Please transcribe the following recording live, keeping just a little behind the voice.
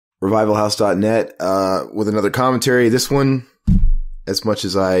revivalhouse.net with another commentary. This one, as much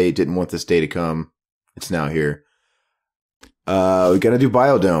as I didn't want this day to come, it's now here. We got to do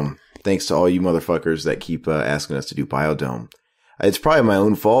Biodome. Thanks to all you motherfuckers that keep asking us to do Biodome. It's probably my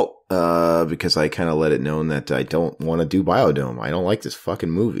own fault because I kind of let it known that I don't want to do Biodome. I don't like this fucking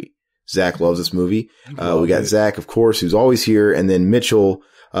movie. Zach loves this movie. We got Zach, of course, who's always here, and then Mitchell,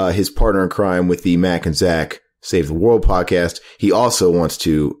 his partner in crime with the Mac and Zach Save the World podcast. He also wants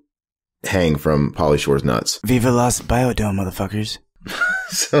to hang from Pauly Shore's nuts. Viva Las Biodome, motherfuckers.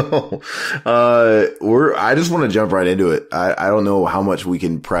 So, I just want to jump right into it. I don't know how much we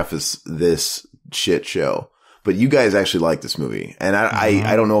can preface this shit show, but you guys actually like this movie. And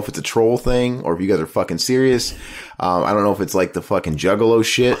I don't know if it's a troll thing or if you guys are fucking serious. I don't know if it's like the fucking Juggalo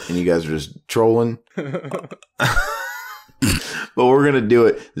shit and you guys are just trolling. But we're going to do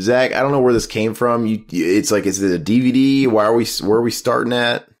it. Zach, I don't know where this came from. Is it a DVD? Where are we starting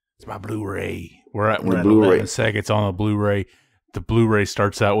at? It's my Blu-ray. We're at 11 seconds on the Blu-ray. The Blu-ray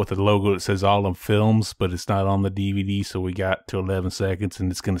starts out with a logo that says all them films, but it's not on the DVD, so we got to 11 seconds, and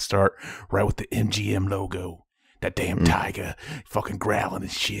it's going to start right with the MGM logo. That damn tiger fucking growling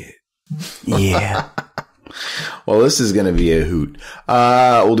and shit. Yeah. Well, this is going to be a hoot.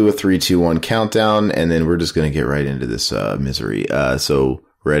 We'll do a 3, 2, 1 countdown, and then we're just going to get right into this misery. So,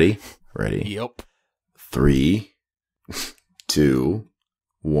 ready? Ready? Yep. 3, 2,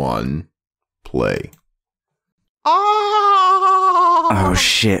 1, play. Oh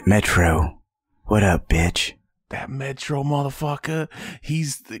shit, Metro. What up, bitch? That Metro motherfucker,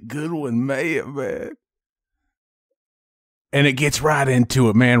 he's the good one, man. And it gets right into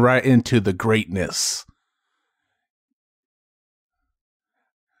it, man, right into the greatness.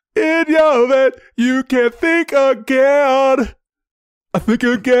 In your bed, you can think again. I think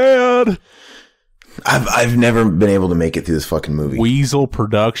again. I've never been able to make it through this fucking movie. Weasel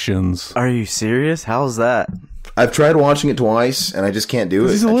Productions. Are you serious? How's that? I've tried watching it twice, and I just can't do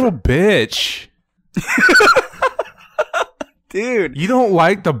it. He's a little bitch. Dude. You don't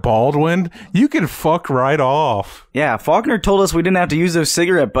like the Baldwin? You can fuck right off. Yeah, Faulkner told us we didn't have to use those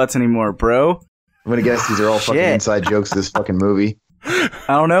cigarette butts anymore, bro. I'm going to guess these are all fucking inside jokes of this fucking movie. I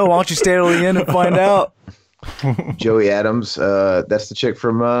don't know. Why don't you stay till the end and find out? Joey Adams, that's the chick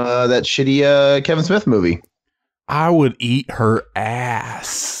from that shitty Kevin Smith movie. I would eat her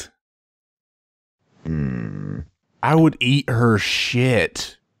ass. I would eat her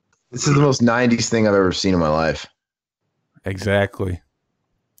shit. This is the most 90s thing I've ever seen in my life. Exactly.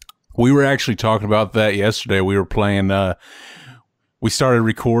 We were actually talking about that yesterday. We were playing, we started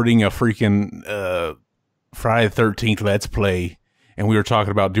recording a freaking Friday the 13th Let's Play, and we were talking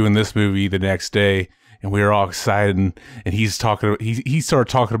about doing this movie the next day, and we were all excited, and he's talking, he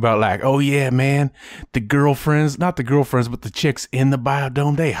started talking about like, oh yeah, man, the girlfriends, not the girlfriends, but the chicks in the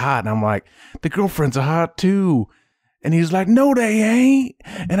Biodome, they hot. And I'm like, the girlfriends are hot too. And he's like, no, they ain't.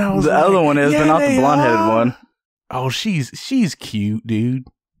 And I was the like, other one is, but not the blonde-headed one. Oh, she's cute, dude.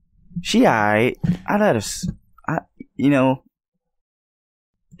 She aight.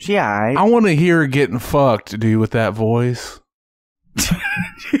 She aight. I want to hear her getting fucked, dude, with that voice.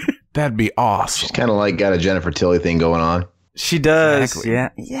 That'd be awesome. She's kind of like got a Jennifer Tilly thing going on. She does. Exactly. Yeah.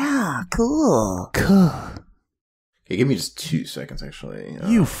 Yeah. Cool. Okay, give me just 2 seconds, actually.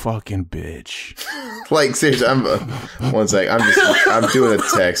 You fucking bitch. Like, seriously, one sec. I'm doing a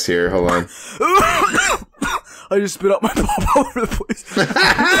text here. Hold on. I just spit out my pop all over the place.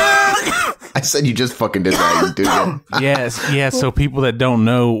 I said you just fucking did that, you dude. Yes, yeah. So people that don't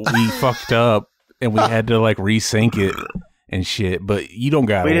know, we fucked up and we had to like resync it and shit. But you don't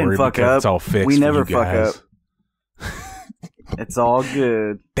gotta worry because it's all fixed. We never for you guys. fuck up. It's all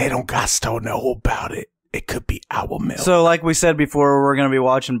good. They don't got to know about it. It could be our milk. So, like we said before, we're gonna be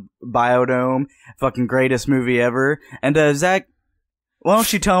watching Biodome, fucking greatest movie ever. And Zach, why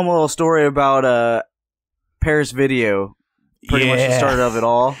don't you tell them a little story about Paris Video? Pretty much the start of it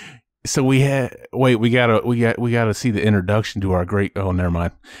all. So we gotta see the introduction to our great. Oh, never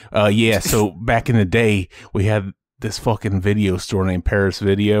mind. Yeah. So back in the day, we had this fucking video store named Paris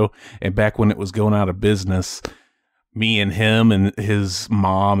Video, and back when it was going out of business, me and him and his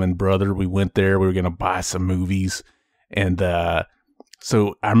mom and brother, we went there. We were gonna buy some movies, and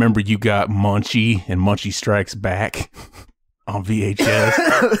so I remember you got Munchie and Munchie Strikes Back on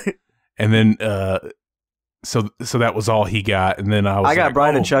VHS, and then so that was all he got, and then I got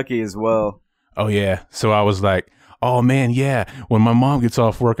Bride and Chucky as well. Oh yeah, so I was like, oh man, yeah. When my mom gets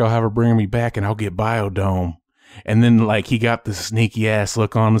off work, I'll have her bring me back, and I'll get Biodome. And then, like, he got this sneaky ass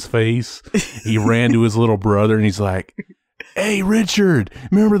look on his face. He ran to his little brother, and he's like, "Hey, Richard,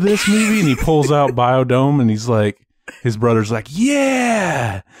 remember this movie?" And he pulls out Biodome, and he's like, his brother's like,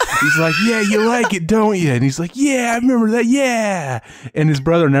 "Yeah." He's like, yeah, you like it, don't you? And he's like, yeah, I remember that, yeah. And his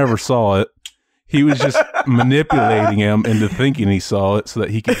brother never saw it. He was just manipulating him into thinking he saw it so that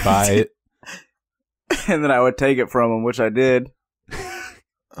he could buy it. And then I would take it from him, which I did.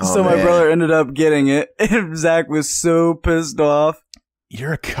 Oh, So my man. brother ended up getting it, and Zach was so pissed off.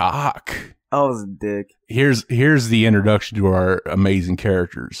 You're a cock. I was a dick. Here's the introduction to our amazing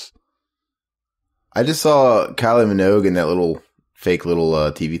characters. I just saw Kylie Minogue in that fake little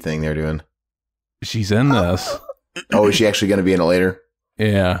TV thing they're doing. She's in this. Oh, is she actually going to be in it later?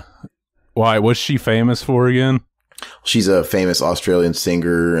 Yeah. Why? What's she famous for again? She's a famous Australian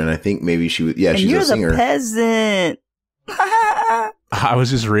singer, and I think maybe she was. Yeah, she's a singer. Peasant. I was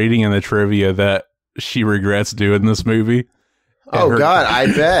just reading in the trivia that she regrets doing this movie. Oh God, I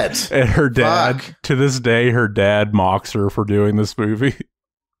bet. And her dad, Fuck. to this day, her dad mocks her for doing this movie.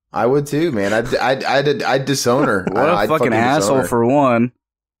 I would too, man. I'd disown her. What a I'd fucking disown asshole her. for one.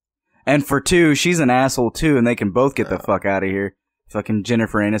 And for two, she's an asshole too, and they can both get the fuck out of here. Fucking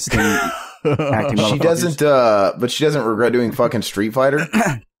Jennifer Aniston acting She motherfuckers. doesn't, but she doesn't regret doing fucking Street Fighter.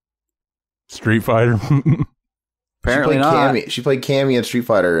 Street Fighter. Apparently she played not. Cammy. She played Cammy in Street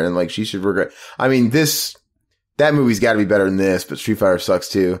Fighter, and like she should regret. I mean, that movie's got to be better than this, but Street Fighter sucks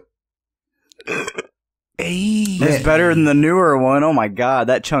too. It's better than the newer one. Oh my god,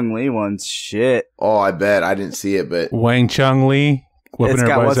 that Chung Li one's shit. Oh, I bet. I didn't see it, but Wang Chung Li whipping It's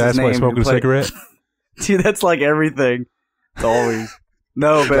got- everybody's what's his ass while name smoking who a played- cigarette. Dude, that's like everything. It's always.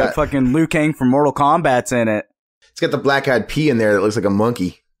 No, but Got- fucking Liu Kang from Mortal Kombat's in it. it's got the black-eyed pea in there that looks like a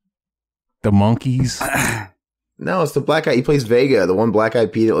monkey. The monkeys. No, it's the black guy. He plays Vega, the one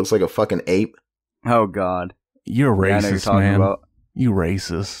black-eyed pea that looks like a fucking ape. Oh god. You're Yeah, I know you're racist, talking man. about. You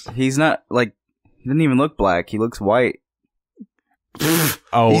racist. He's not like he didn't even look black. He looks white.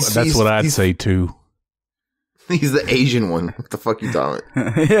 Oh, He's- that's he's- what I'd he's- say too. He's the Asian one. What the fuck you talking?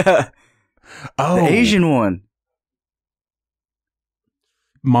 Yeah. Oh, The Asian one.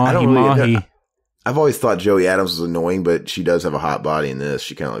 I don't really- Mahi. I've always thought Joey Adams was annoying, but she does have a hot body in this.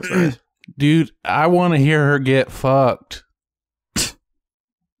 She kind of looks nice. Dude, I want to hear her get fucked.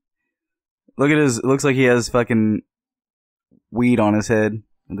 Look at his. It looks like he has fucking weed on his head.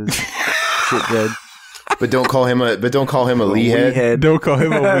 With his shit dead. But don't call him a Lee head. Don't call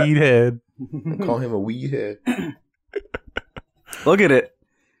him a weed head. Call him a weed head. Look at it.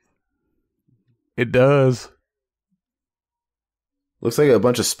 It does. Looks like a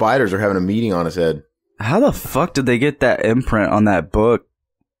bunch of spiders are having a meeting on his head. How the fuck did they get that imprint on that book?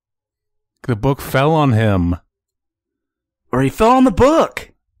 The book fell on him. Or he fell on the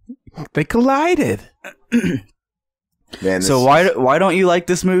book. They collided. Man, this, So why don't you like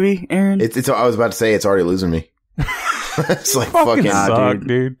this movie, Aaron? It's. I was about to say it's already losing me. It's like fucking. Nah, suck, dude.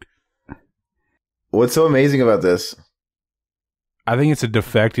 dude. What's so amazing about this? I think it's a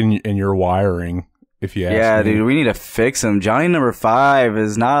defect in your wiring. If you ask Yeah, me. dude, we need to fix him. Johnny number 5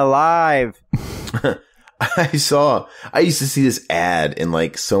 is not alive. I used to see this ad in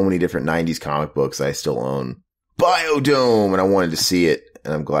like so many different 90s comic books I still own. Biodome, and I wanted to see it,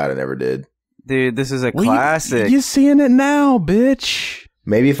 and I'm glad I never did. Dude, this is a Well, classic. You seeing it now, bitch.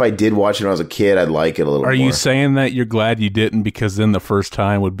 Maybe if I did watch it when I was a kid, I'd like it a little Are more. you saying that you're glad you didn't because then the first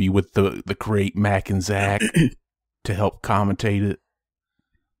time would be with the great Mac and Zach to help commentate it?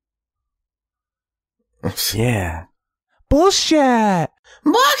 Yeah. Bullshit!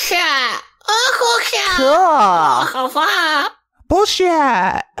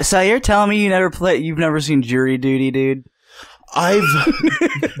 Bullshit! So you're telling me you've never seen Jury Duty, dude? Damn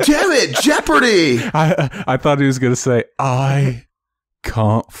it, Jeopardy! I thought he was going to say, I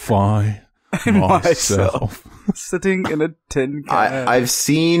can't find myself. Sitting in a tin can. I've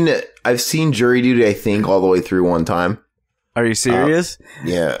seen Jury Duty, I think, all the way through one time. Are you serious?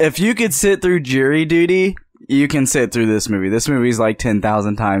 Yeah. If you could sit through Jury Duty, you can sit through this movie. This movie's like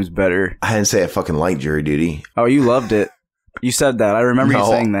 10,000 times better. I didn't say I fucking like Jury Duty. Oh, you loved it. You said that. I remember you No.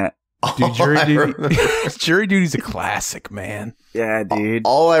 saying that. Dude, Jury I Duty, remember- Jury Duty's a classic, man. Yeah, dude.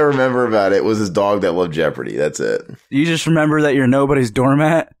 All I remember about it was his dog that loved Jeopardy. That's it. You just remember that you're nobody's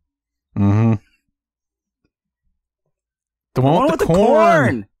doormat? Mm-hmm. The one with the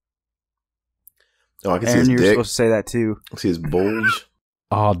corn. Oh, I can see Aaron, his you were dick. supposed to say that too. I can see his bulge.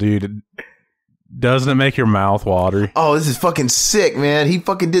 Oh, dude. Doesn't it make your mouth watery? Oh, this is fucking sick, man. He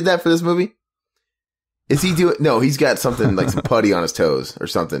fucking did that for this movie? Is he doing? No, he's got something like some putty on his toes or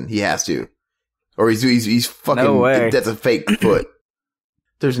something. He has to. Or he's fucking. No way. That's a fake foot.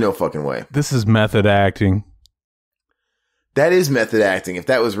 There's no fucking way. This is method acting. That is method acting. If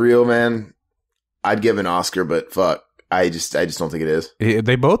that was real, man, I'd give an Oscar, but fuck. I just don't think it is.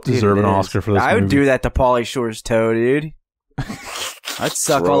 They both deserve Dude, an it is. Oscar for this I would movie. do that to Pauly Shore's toe, dude. I'd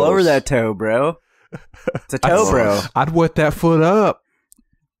suck all over that toe, bro. It's a toe, bro. I'd wet that foot up.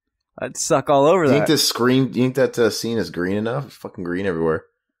 I'd suck all over that. Do you think that scene is green enough? It's fucking green everywhere.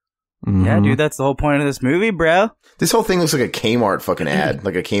 Mm-hmm. Yeah, dude, that's the whole point of this movie, bro. This whole thing looks like a Kmart fucking ad,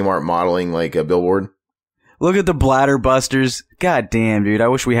 like a Kmart modeling, like a billboard. Look at the bladder busters. God damn, dude. I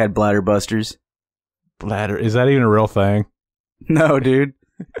wish we had bladder busters. Bladder. Is that even a real thing? No, dude.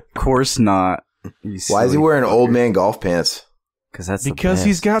 Of course not. Why is he wearing old man golf pants? Because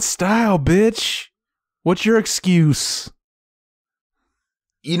he's got style, bitch. What's your excuse?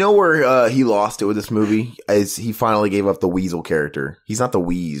 You know where he lost it with this movie? Is he finally gave up the Weasel character. He's not the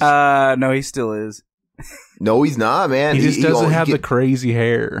Wheeze. No, he still is. No, he's not, man. He just doesn't have the crazy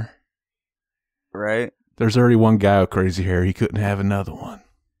hair. Right? There's already one guy with crazy hair. He couldn't have another one.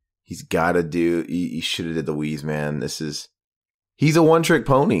 He's got to do... He should have did the Wheeze, man. He's a one-trick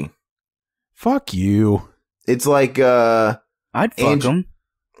pony. Fuck you. It's like... I'd fuck him.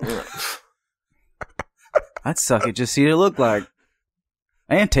 I'd suck it. Just see what it look like.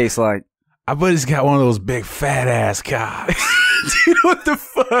 And taste like. I bet he's got one of those big fat ass cocks. Dude, what the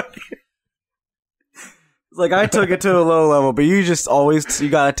fuck? It's like I took it to a low level, but you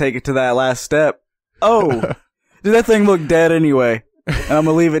gotta take it to that last step. Oh, dude, that thing looked dead anyway. And I'm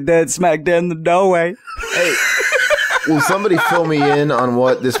gonna leave it dead, smack dead in the doorway. Hey, will somebody fill me in on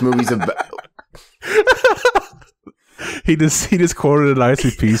what this movie's about? He just quoted an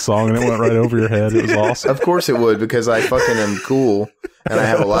ICP song and it went right over your head. It was awesome. Of course it would, because I fucking am cool and I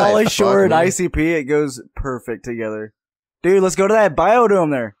have a life. Pauly Shore and ICP, it goes perfect together. Dude, let's go to that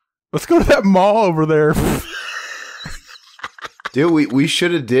biodome there. Let's go to that mall over there. Dude, we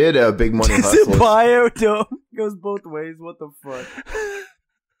should have did a Big Money Is Hustlers. it biodome? It goes both ways. What the fuck?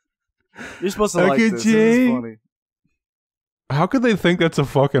 You're supposed to like this. This is funny. How could they think that's a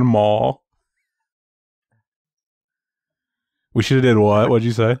fucking mall? We should have did what? What'd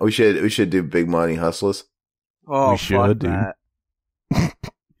you say? We should do Big Money Hustlers. Oh, we should, dude.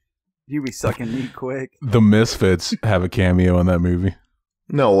 You be sucking meat quick. The Misfits have a cameo in that movie.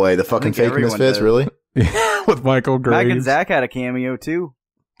 No way. The fucking fake Misfits, does. really? With Michael Graves. Mac and Zach had a cameo too.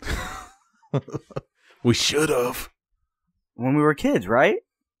 We should have. When we were kids, right?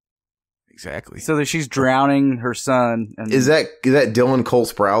 Exactly. So that she's drowning her son. And Is that Dylan Cole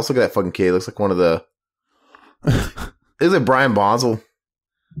Sprouse? Look at that fucking kid. He looks like one of the... Is it Brian Bonsall?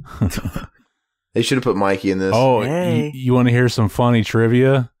 They should have put Mikey in this. Oh, hey. you want to hear some funny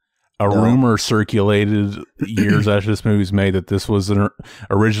trivia? A rumor circulated years after this movie was made that this was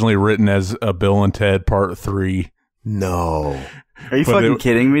originally written as a Bill and Ted Part 3. No. Are you fucking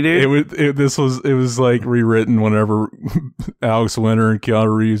kidding me, dude? It was like rewritten whenever Alex Winter and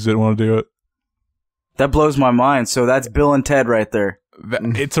Keanu Reeves didn't want to do it. That blows my mind. So that's Bill and Ted right there.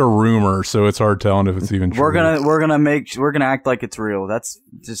 It's a rumor, so it's hard telling if it's even true. We're gonna act like it's real. That's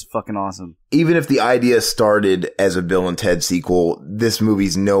just fucking awesome. Even if the idea started as a Bill and Ted sequel, this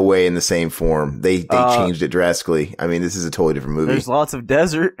movie's no way in the same form. They changed it drastically. I mean, this is a totally different movie. There's lots of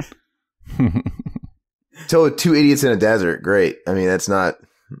desert. So 2 idiots in a desert, great. I mean, that's not...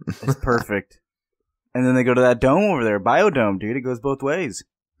 It's perfect. And then they go to that dome over there, biodome, dude. It goes both ways.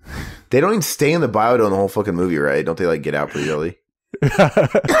 They don't even stay in the biodome the whole fucking movie, right? Don't they like get out pretty early?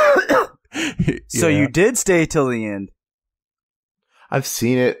 So you did stay till the end. I've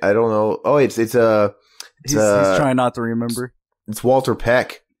seen it. I don't know. Oh, he's He's trying not to remember. It's Walter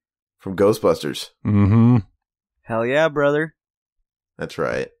Peck from Ghostbusters. Mm-hmm. Hell yeah, brother. That's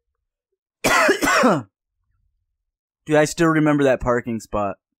right. Dude, I still remember that parking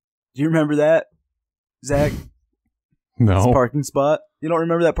spot. Do you remember that, Zach? No. This parking spot? You don't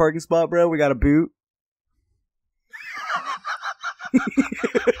remember that parking spot, bro? We got a boot.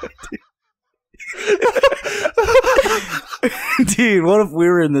 Dude, what if we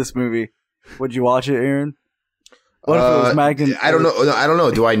were in this movie? Would you watch it, Aaron? What if it was Mac and... I don't know. I don't know.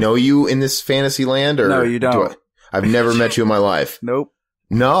 Do I know you in this fantasy land? Or no, you don't. I've never met you in my life. Nope.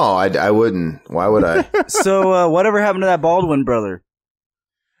 No, I wouldn't. Why would I? So, whatever happened to that Baldwin brother?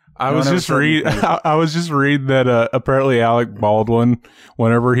 I was just reading that apparently Alec Baldwin,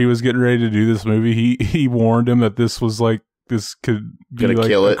 whenever he was getting ready to do this movie, he warned him that this could be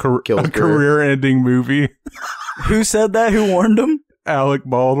like a career-ending movie. Who said that? Who warned him? Alec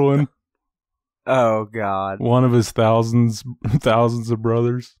Baldwin. Oh God! One of his thousands of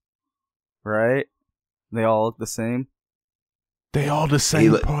brothers. Right? They all look the same. They all the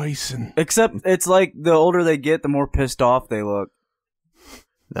same person. Except it's like the older they get, the more pissed off they look.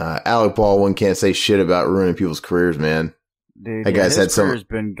 Alec Baldwin can't say shit about ruining people's careers, man. Dude, That guy's had some. career's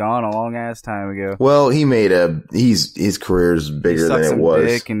been gone a long ass time ago. Well, he made his career's bigger than it was.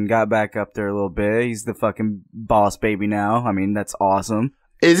 Dick and got back up there a little bit. He's the fucking boss baby now. I mean, that's awesome.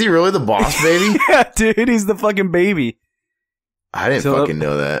 Is he really the boss baby? Yeah, dude, he's the fucking baby. I didn't fucking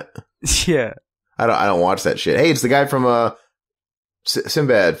know that. Yeah. I don't watch that shit. Hey, it's the guy from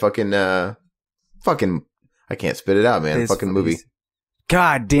Sinbad. Fucking I can't spit it out, man. Fucking movie.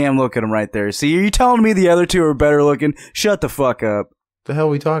 God damn, look at him right there. See, are you telling me the other two are better looking? Shut the fuck up. The hell are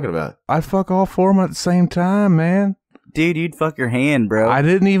we talking about? I'd fuck all four of them at the same time, man. Dude, you'd fuck your hand, bro. I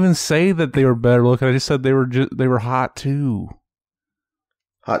didn't even say that they were better looking. I just said they were hot too.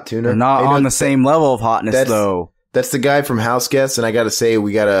 Hot tuna? They're not on the same level of hotness, though. That's the guy from House Guests, and I gotta say,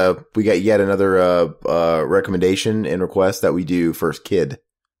 we got yet another recommendation and request that we do First Kid.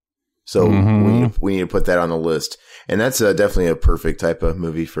 So we need to put that on the list. And that's definitely a perfect type of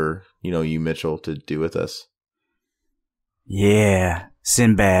movie for, you, Mitchell, to do with us. Yeah.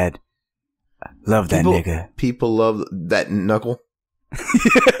 Sinbad. Love that nigga. People love that knuckle.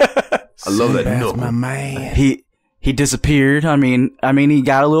 I love that knuckle. My man. He disappeared. I mean, he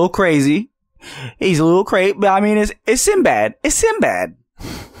got a little crazy. He's a little crazy, but I mean, it's Sinbad. It's Sinbad.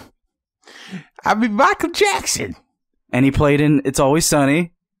 I mean, Michael Jackson. And he played in It's Always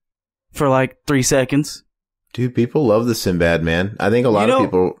Sunny for like 3 seconds. Dude, people love the Sinbad, man. I think a lot of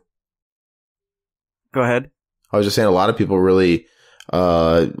people... Go ahead. I was just saying a lot of people really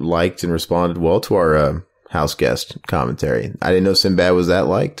liked and responded well to our house guest commentary. I didn't know Sinbad was that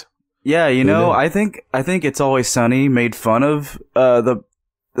liked. Yeah, I think It's Always Sunny made fun of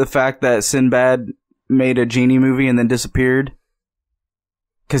the fact that Sinbad made a genie movie and then disappeared.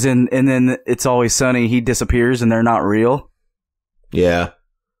 Because then It's Always Sunny, he disappears and they're not real. Yeah.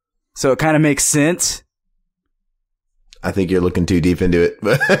 So it kind of makes sense. I think you're looking too deep into it.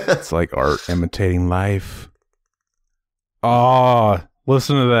 It's like art imitating life. Oh,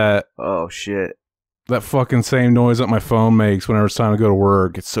 listen to that. Oh, shit. That fucking same noise that my phone makes whenever it's time to go to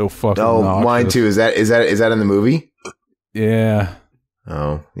work. It's so fucking obnoxious. Mine too. Is that in the movie? Yeah.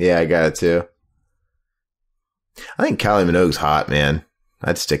 Oh, yeah, I got it too. I think Kylie Minogue's hot, man.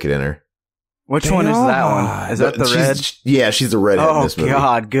 I'd stick it in her. Which one is that one? Is that the red? Yeah, she's the redhead in this movie. Oh,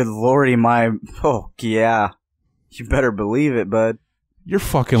 God. Good lordy, oh, yeah. You better believe it, bud. You're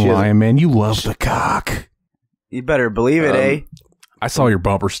fucking lying, man. You love the cock. You better believe it, eh? I saw your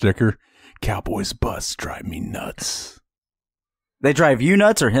bumper sticker. Cowboys butts drive me nuts. They drive you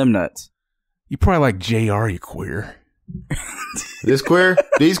nuts or him nuts? You probably like JR, you queer. This queer?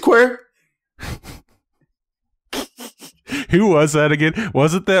 These queer? Who was that again?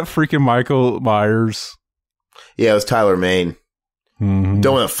 Was it that freaking Michael Myers? Yeah, it was Tyler Mane. Mm-hmm.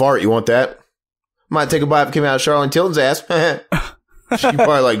 Don't want to fart. You want that? Might take a bite if it came out of Charlotte Tilton's ass. She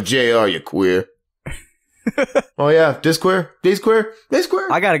probably like JR, you queer. Oh, yeah. This queer? These queer? This queer?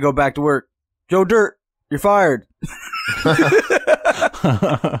 I got to go back to work. Joe Dirt, you're fired.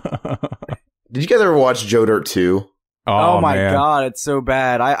 Did you guys ever watch Joe Dirt 2? Oh my God, it's so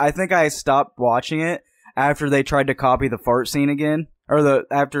bad. I think I stopped watching it after they tried to copy the fart scene again. Or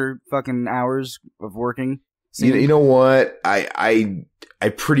after fucking hours of working. You know what? I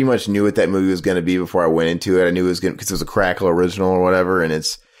pretty much knew what that movie was going to be before I went into it. I knew it was going to, because it was a Crackle original or whatever, and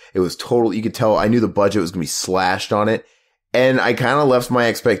it was total, you could tell, I knew the budget was going to be slashed on it. And I kind of left my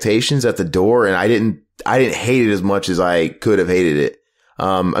expectations at the door, and I didn't hate it as much as I could have hated it.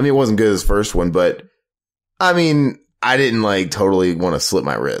 I mean, it wasn't good as the first one, but I mean, I didn't like totally want to slip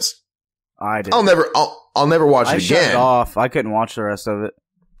my wrist. I did. I'll never watch it again. I shut it off. I couldn't watch the rest of it.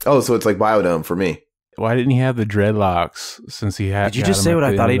 Oh, so it's like Biodome for me. Why didn't he have the dreadlocks since he had? Did you just say what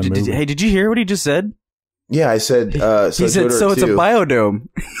I thought he did? Hey, did you hear what he just said? Yeah, I said. He said, "So it's a biodome."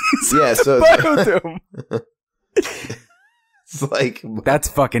 Yeah, so biodome. It's like that's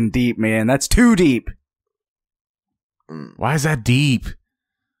fucking deep, man. That's too deep. Why is that deep?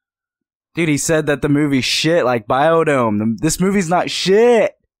 Dude, he said that the movie's shit, like Biodome. This movie's not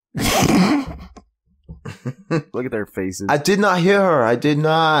shit. Look at their faces. I did not hear her. I did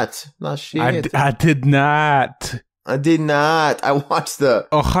not. Not shit. I did not. I did not. I watched the.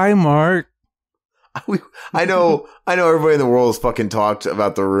 Oh, hi, Mark. I know everybody in the world has fucking talked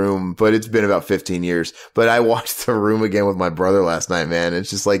about The Room, but it's been about 15 years. But I watched The Room again with my brother last night, man. It's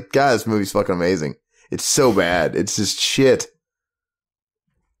just like, God, this movie's fucking amazing. It's so bad. It's just shit.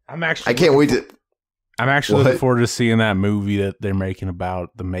 I can't wait to. I'm actually looking forward to seeing that movie that they're making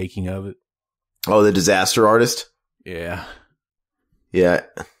about the making of it. Oh, The Disaster Artist? Yeah. Yeah.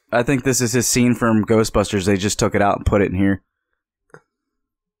 I think this is his scene from Ghostbusters. They just took it out and put it in here.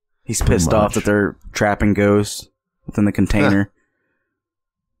 He's pissed off that they're trapping ghosts within the container.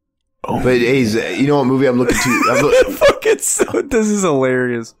 But hey, you know what movie I'm looking to? This is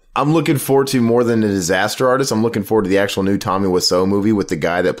hilarious. I'm looking forward to more than a disaster artist. I'm looking forward to the actual new Tommy Wiseau movie with the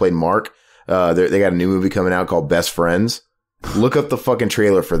guy that played Mark. They got a new movie coming out called Best Friends. Look up the fucking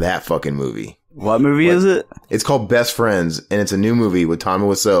trailer for that fucking movie. What movie is it? It's called Best Friends, and it's a new movie with Tommy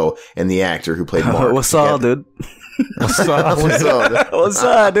Wiseau and the actor who played Mark. What's up, dude? What's up? What's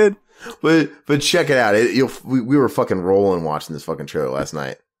up, dude? But check it out. We were fucking rolling watching this fucking trailer last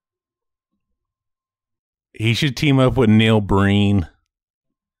night. He should team up with Neil Breen.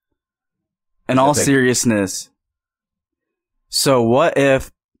 In all seriousness, so what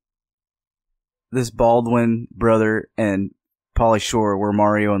if this Baldwin brother and Pauly Shore were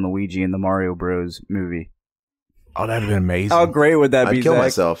Mario and Luigi in the Mario Bros. Movie? Oh, that'd have been amazing. How great would that be? I'd kill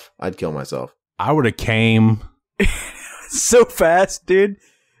myself. I would have came so fast, dude.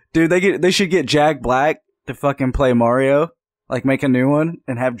 Dude, they should get Jack Black to fucking play Mario. Like, make a new one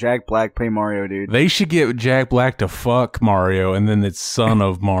and have Jack Black play Mario, dude. They should get Jack Black to fuck Mario, and then it's son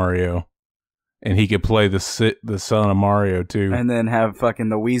of Mario. And he could play the son of Mario, too. And then have fucking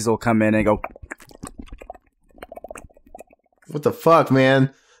the Weasel come in and go... What the fuck,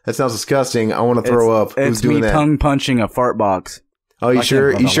 man? That sounds disgusting. I want to throw up. Who's doing that? It's me tongue-punching a fart box. Oh, you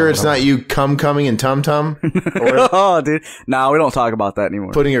sure? You sure it's not you coming and tum-tum? Oh, dude. Nah, we don't talk about that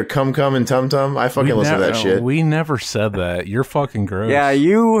anymore. Putting your cum and tum-tum? I fucking listen to that shit. We never said that. You're fucking gross. Yeah,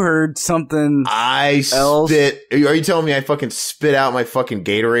 you heard something spit. Are you telling me I fucking spit out my fucking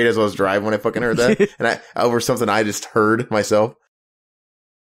Gatorade as I was driving when I fucking heard that? And over something I just heard myself?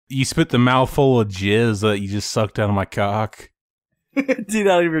 You spit the mouthful of jizz that you just sucked out of my cock. Dude,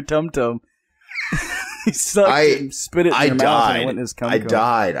 out of your tum-tum. He sucked and spit it in your mouth and it went in his cum. I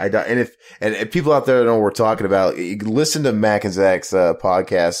died. And if people out there don't know what we're talking about, you can listen to Mac and Zach's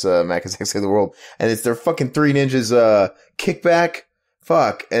podcast, Mac and Zach Save the World, and it's their fucking Three Ninjas kickback.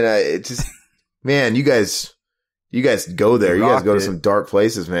 Fuck. And it's just, man, you guys go there. You guys go to some dark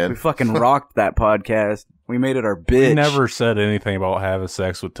places, man. We fucking rocked that podcast. We made it our bitch. We never said anything about having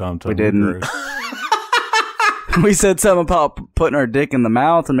sex with tum-tum. We didn't. We said something about putting our dick in the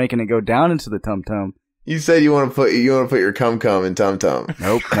mouth and making it go down into the tum-tum. You said you want to put your cum in tum-tum.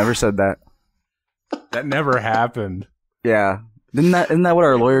 Nope, never said that. That never happened. Yeah. Isn't that what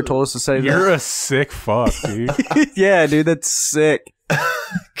our lawyer told us to say? You're a sick fuck, dude. Yeah, dude, that's sick.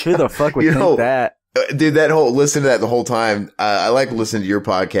 Who the fuck would think that? Dude, listen to that the whole time. I like listening to your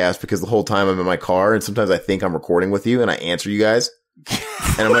podcast because the whole time I'm in my car and sometimes I think I'm recording with you and I answer you guys.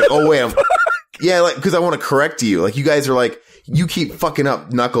 And I'm like, oh wait, yeah, like, cause I want to correct you. Like, you guys are like, you keep fucking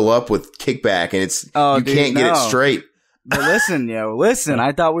up, knuckle up with kickback and can't get it straight. But listen,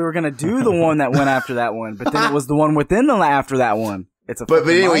 I thought we were going to do the one that went after that one, but then it was the one within the after that one. But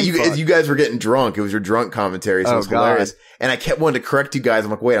anyway, you guys were getting drunk. It was your drunk commentary, so it was hilarious. And I kept wanting to correct you guys. I'm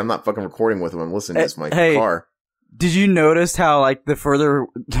like, wait, I'm not fucking recording with them. I'm listening to this in my car. Did you notice how, like,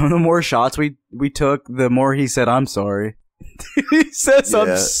 the more shots we took, the more he said, I'm sorry. He says,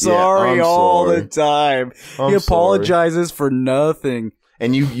 I'm sorry all the time. He apologizes for nothing.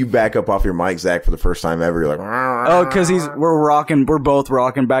 And you back up off your mic, Zach, for the first time ever. You're like, oh, because we're both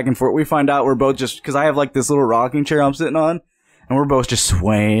rocking back and forth. We find out we're both because I have like this little rocking chair I'm sitting on, and we're both just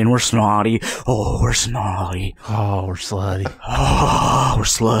swaying. We're snotty. Oh, we're snotty. Oh, we're slutty. Oh, we're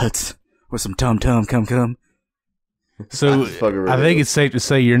sluts with some cum. So I think it's safe to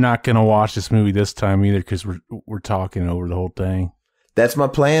say you're not going to watch this movie this time either because we're talking over the whole thing. That's my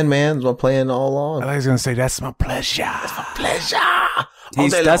plan, man. That's my plan all along. I think he's going to say, that's my pleasure. That's my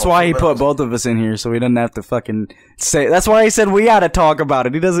pleasure. That's why he put both of us in here so he doesn't have to fucking say. That's why he said we got to talk about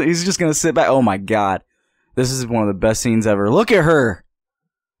it. He's just going to sit back. Oh my God. This is one of the best scenes ever. Look at her.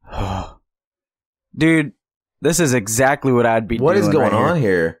 Dude, this is exactly what I'd be doing. What is going on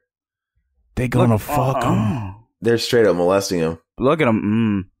here? They going to fuck him. They're straight up molesting him. Look at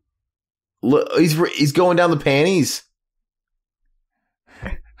him. Look, he's going down the panties.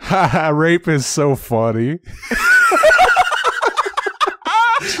 Rape is so funny.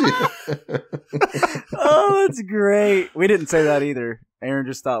 Oh, that's great. We didn't say that either. Aaron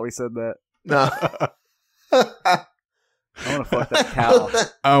just thought we said that. No. I want to fuck that cow.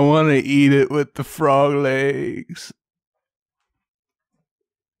 I want to eat it with the frog legs.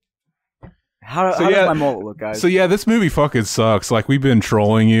 How does my mullet look, guys? So yeah, this movie fucking sucks. Like, we've been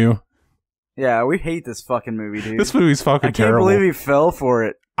trolling you. Yeah, we hate this fucking movie, dude. This movie's fucking terrible. I can't believe he fell for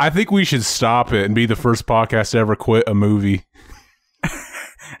it. I think we should stop it and be the first podcast to ever quit a movie.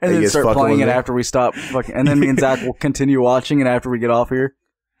 And then start playing it after we stop fucking. And then me and Zach will continue watching it after we get off here.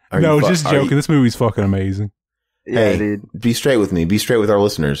 No, just joking. This movie's fucking amazing. Yeah, dude. Be straight with me. Be straight with our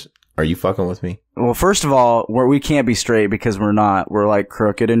listeners. Are you fucking with me? Well, first of all, we can't be straight because we're not. We're like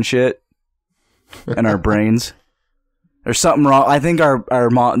crooked and shit. in our brains. There's something wrong. I think our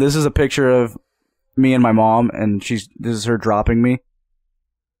mom. This is a picture of me and my mom, and this is her dropping me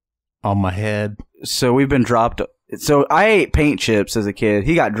on my head. So we've been dropped. So I ate paint chips as a kid.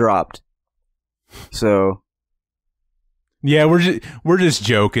 He got dropped. So yeah, we're just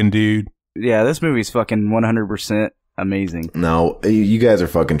joking, dude. Yeah, this movie's fucking 100% amazing. No, you guys are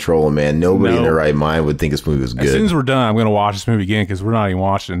fucking trolling, man. Nobody in their right mind would think this movie was good. As soon as we're done, I'm going to watch this movie again because we're not even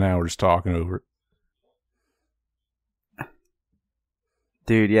watching it now. We're just talking over it.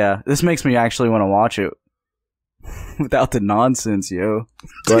 Dude, yeah. This makes me actually want to watch it without the nonsense, yo.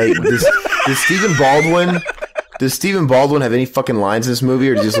 Like, does Stephen Baldwin have any fucking lines in this movie,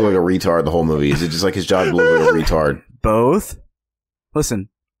 or does he just look like a retard the whole movie? Is it just like his job to look like a retard? Both. Listen.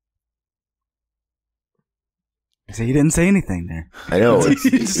 So he didn't say anything there. I know. He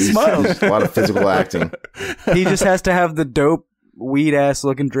just smiled. It's a lot of physical acting. He just has to have the dope weed-ass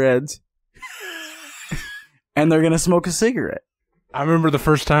looking dreads. And they're going to smoke a cigarette. I remember the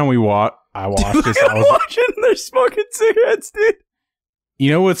first time I watched this. I was watching, they're smoking cigarettes, dude.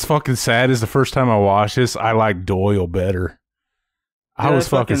 You know what's fucking sad is the first time I watched this, I liked Doyle better. I was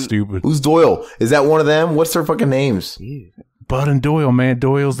fucking stupid. Who's Doyle? Is that one of them? What's their fucking names? Bud and Doyle, man.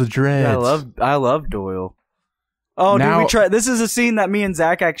 Doyle's the dreads. Yeah, I love Doyle. Oh, dude, this is a scene that me and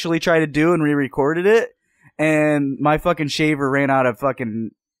Zach actually tried to do, and we recorded it, and my fucking shaver ran out of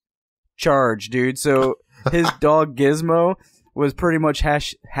fucking charge, dude. So his dog Gizmo was pretty much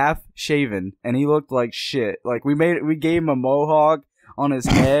half shaven, and he looked like shit. Like we gave him a mohawk on his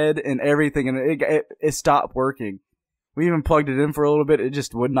head and everything, and it stopped working. We even plugged it in for a little bit. It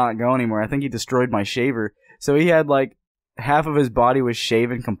just would not go anymore. I think he destroyed my shaver. So he had like half of his body was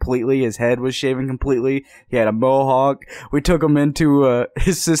shaven completely. His head was shaven completely. He had a mohawk. We took him into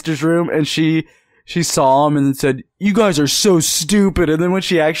his sister's room, and she saw him and said, "You guys are so stupid." And then when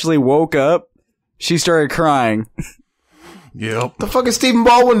she actually woke up, she started crying. Yep. The fuck is Stephen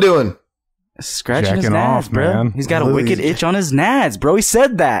Baldwin doing? Scratching his nads, bro. Man. He's got a wicked itch on his nads, bro. He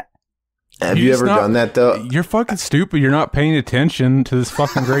said that. Have you ever done that, though? You're fucking stupid. You're not paying attention to this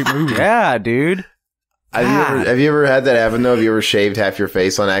fucking great movie. Yeah, dude. Have you ever had that happen, though? Have you ever shaved half your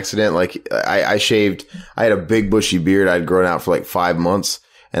face on accident? Like, I had a big bushy beard. I'd grown out for like 5 months,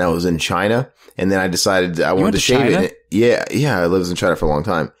 and I was in China, and then I decided I wanted to shave it. Yeah, I lived in China for a long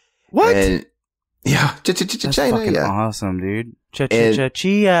time. What? And yeah, That's China, fucking yeah. awesome, dude.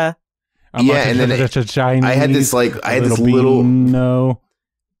 Chia. Yeah, and then I had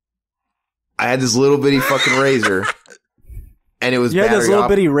this little bitty fucking razor, and it was yeah, this little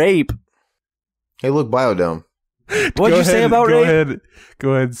bitty rape. Hey, look, Biodome. What'd you say about rape?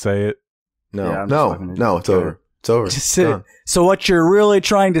 Go ahead and say it. No, it's over. It's over. Just say it. So what you're really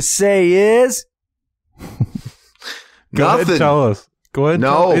trying to say is Go ahead and tell us. Go ahead.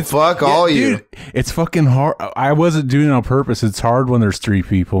 No, fuck all you. Dude, it's fucking hard. I wasn't doing it on purpose. It's hard when there's 3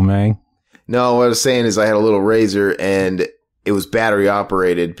 people, man. No, what I was saying is I had a little razor, and it was battery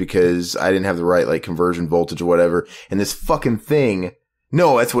operated because I didn't have the right like conversion voltage or whatever. And this fucking thing.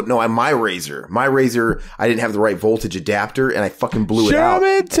 My razor. My razor, I didn't have the right voltage adapter, and I fucking blew it out.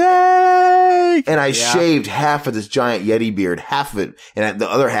 And I shaved half of this giant Yeti beard, half of it, and the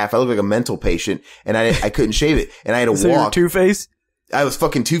other half, I looked like a mental patient, and I couldn't shave it, and I had to walk. So you're Two-Face? I was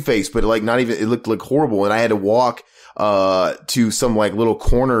fucking Two-Faced, but like not even, it looked like horrible, and I had to walk to some like little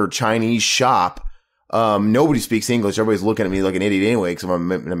corner Chinese shop. Nobody speaks English. Everybody's looking at me like an idiot anyway, because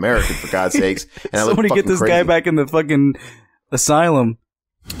I'm an American, for God's sakes. And somebody get this guy back in the fucking asylum.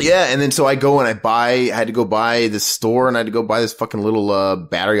 Yeah, and then so I go and I had to go buy this store, and I had to go buy this fucking little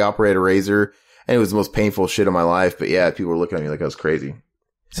battery operated razor, and it was the most painful shit of my life. But yeah, people were looking at me like I was crazy.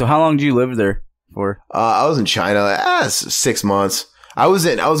 So how long did you live there for? I was in China 6 months. I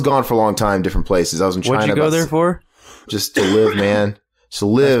was gone for a long time, different places. I was in China. What'd you go there for? Just to live, man. To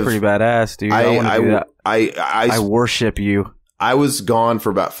live. That's pretty badass, dude. I want to do that. I worship you. I was gone for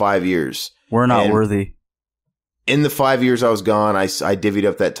about 5 years. We're not worthy. In the 5 years I was gone, I divvied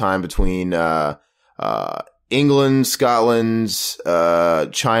up that time between England, Scotland,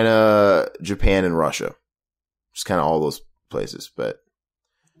 China, Japan, and Russia. Just kind of all those places. But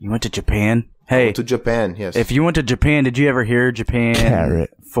you went to Japan? Hey, I went to Japan. Yes. If you went to Japan, did you ever hear Japan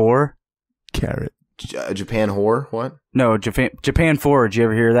 4? Carrot. Japan whore? What? No, Japan 4. Did you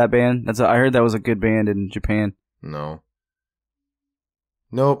ever hear that band? I heard that was a good band in Japan. No.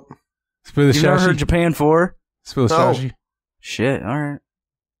 Nope. You never heard Japan 4? No. Shit, alright.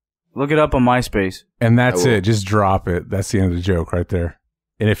 Look it up on MySpace. And that's it. Just drop it. That's the end of the joke right there.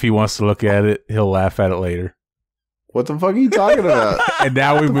 And if he wants to look at it, he'll laugh at it later. What the fuck are you talking about? And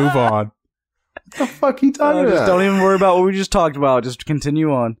now we move on. What the fuck are you talking about? Just don't even worry about what we just talked about. Just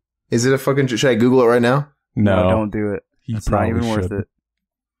continue on. Is it a fucking... Should I Google it right now? No, don't do it. You It's not even probably worth it.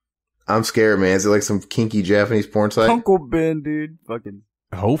 I'm scared, man. Is it like some kinky Japanese porn site? Uncle Ben, dude. Fucking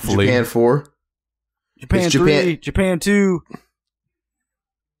Hopefully. Japan 4? Japan It's 3, Japan 2.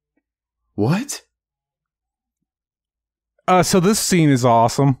 What? So this scene is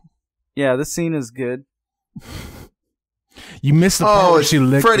awesome. Yeah, this scene is good. You missed the part where she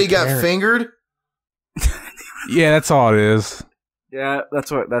licked Freddy the got carrot. fingered? Yeah, that's all it is. Yeah,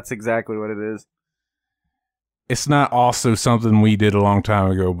 that's exactly what it is. It's not also something we did a long time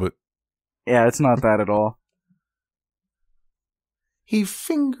ago, but Yeah, it's not that at all. He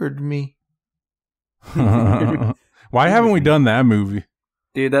fingered me. why haven't we done that movie?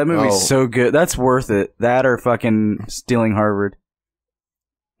 Dude, that movie's so good. That's worth it. That or fucking Stealing Harvard.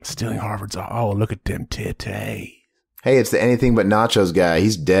 Stealing Harvard's. Oh, look at them titties. Hey, it's the Anything But Nachos guy.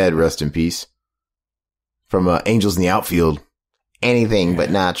 He's dead. Rest in peace. From Angels in the Outfield. Anything but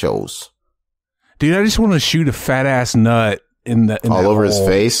nachos. Dude, I just want to shoot a fat ass nut in All over his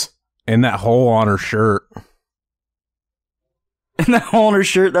face. In that hole on her shirt. And that hole in her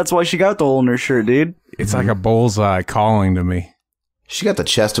shirt, that's why she got the hole in her shirt, dude. It's like a bullseye calling to me. She got the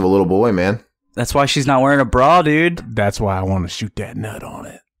chest of a little boy, man. That's why she's not wearing a bra, dude. That's why I want to shoot that nut on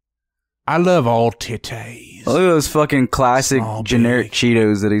it. I love all titties. Look at those fucking classic Small, generic big.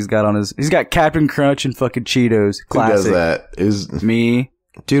 Cheetos that he's got on his... He's got Captain Crunch and fucking Cheetos. Classic. Who does that? Is Me.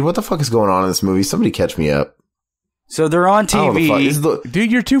 Dude, what the fuck is going on in this movie? Somebody catch me up. So they're on I don't know the fuck. TV. Is the-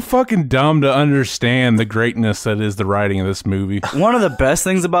 Dude, you're too fucking dumb to understand the greatness that is the writing of this movie. One of the best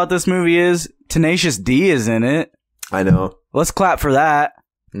things about this movie is Tenacious D is in it. I know. Let's clap for that.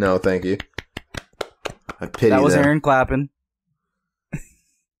 No, thank you. I pity That was them. Aaron clapping.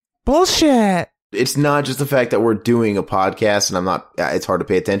 Bullshit. It's not just the fact that we're doing a podcast and I'm not, it's hard to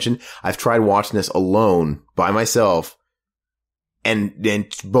pay attention. I've tried watching this alone by myself. And then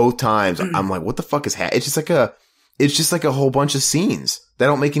both times I'm like, what the fuck is it's just like a whole bunch of scenes that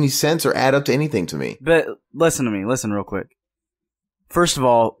don't make any sense or add up to anything to me. But listen to me. Listen real quick. First of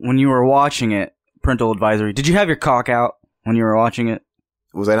all, when you were watching it, parental advisory, did you have your cock out when you were watching it?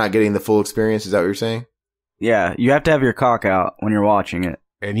 Was I not getting the full experience? Is that what you're saying? Yeah, you have to have your cock out when you're watching it.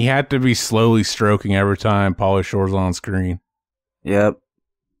 And you had to be slowly stroking every time Pauly Shore's on screen. Yep.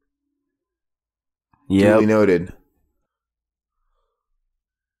 Duly noted.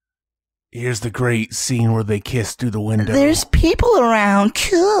 Here's the great scene where they kiss through the window. There's people around.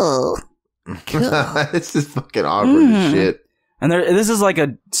 Cool. This is fucking awkward as shit. And this is like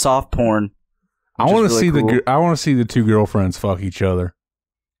a soft porn. I which want is to really see cool. I want to see the two girlfriends fuck each other.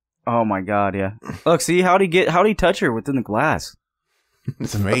 Oh my god, yeah. Look, see how'd he touch her within the glass?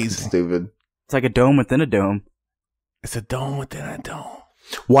 It's Fucking amazing. stupid. It's like a dome within a dome. It's a dome within a dome.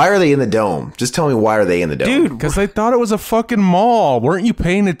 Why are they in the dome? Just tell me, why are they in the dome? Dude, Because they thought it was a fucking mall. Weren't you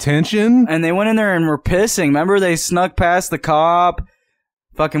paying attention? and they went in there and were pissing. Remember they snuck past the cop,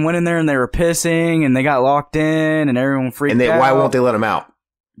 fucking went in there and they were pissing and they got locked in and everyone freaked And out. why won't they let them out?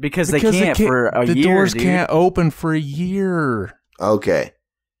 Because they can't for a the year, doors dude. can't open for a year. Okay.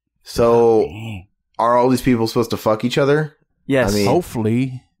 So, are all these people supposed to fuck each other? Yes. I mean-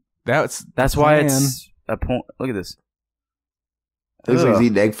 Hopefully. That's why plan. it's a point. Look at this. Looks like Ugh. he's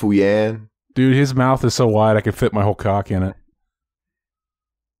eating egg fouillade. Dude, his mouth is so wide I could fit my whole cock in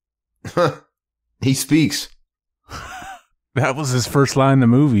it. He speaks. That was his first line in the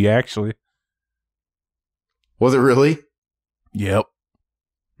movie, actually. Was it really? Yep.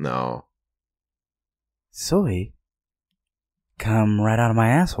 No. Soy, come right out of my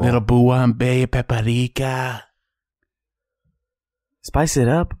asshole. Little buambe paprika. Spice it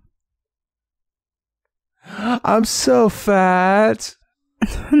up. I'm so fat.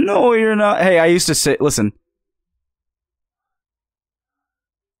 No, you're not. Hey, I used to say, listen.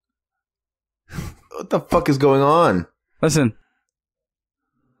 What the fuck is going on? Listen.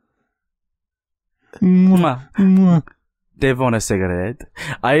 Mwah, mwah. They want a cigarette.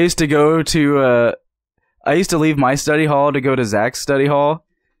 I used to go to, I used to leave my study hall to go to Zach's study hall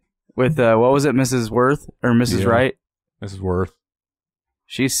with, what was it, Mrs. Worth? Or Mrs. Yeah. Wright? Mrs. Worth.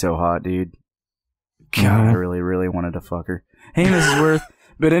 She's so hot, dude. God, I really, really wanted to fuck her. Hey, Mrs. Worth.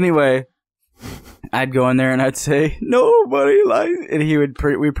 But anyway, I'd go in there and I'd say, nobody likes, and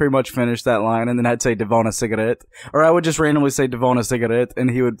we'd pretty much finish that line, and then I'd say, Devona cigarette. Or I would just randomly say, Devona cigarette, and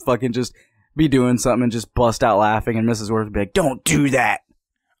he would fucking just be doing something and just bust out laughing, and Mrs. Worth would be like, don't do that.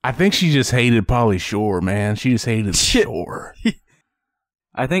 I think she just hated Pauly Shore, man. She just hated Shit. Shore.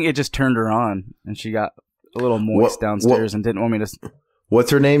 I think it just turned her on, and she got a little moist downstairs and didn't want me to.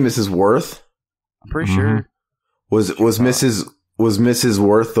 What's her name? Mrs. Worth? I'm pretty sure. Was Mrs.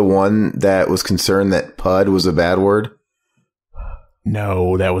 Worth the one that was concerned that pud was a bad word?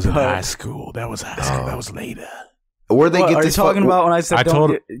 No, that was in high school. That was high school. That was later. Where'd they get are this? you talking about when I said I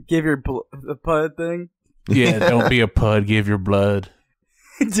told give your the pud thing? Yeah, don't be a pud. Give your blood.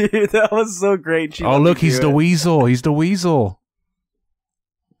 Dude, that was so great. Oh, look, he's the weasel. He's the weasel.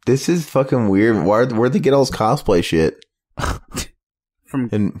 This is fucking weird. Where'd they get all this cosplay shit?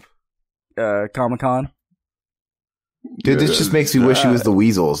 From Comic-Con. Dude, this just makes me wish he was the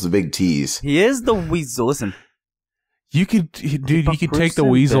weasel. It's the big tease. He is the weasel. Listen. You could take the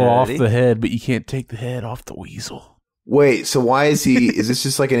weasel off the head, but you can't take the head off the weasel. Wait, so why is he... is this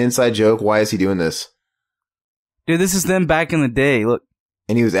just like an inside joke? Why is he doing this? Dude, this is them back in the day. Look.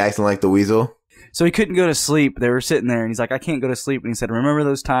 And he was acting like the weasel? So he couldn't go to sleep. They were sitting there, and he's like, I can't go to sleep. And he said, remember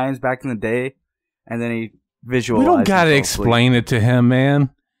those times back in the day? And then he visualized. We don't gotta explain it to him, man.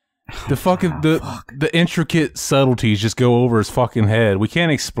 The fucking the intricate subtleties just go over his fucking head. We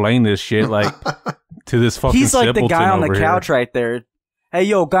can't explain this shit like to this fucking. He's like the guy on the couch right there. Hey,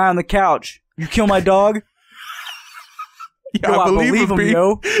 yo, guy on the couch, you kill my dog? Yeah, yo, I believe him,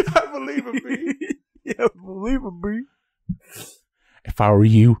 yo. I believe him, B. Yeah, I believe him, B. If I were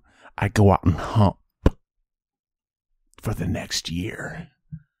you, I'd go out and hump for the next year.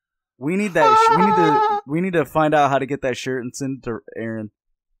 We need that. We need to find out how to get that shirt and send it to Aaron.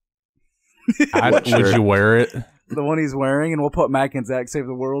 Would you wear it? The one he's wearing, and we'll put Mac and Zach Save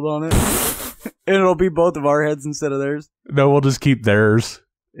the World on it. And it'll be both of our heads instead of theirs. No, we'll just keep theirs.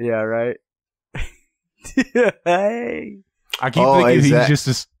 Yeah, right. Hey. I keep thinking he's just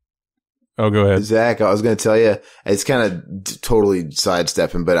this. Oh, go ahead. Zach, I was going to tell you, it's kind of totally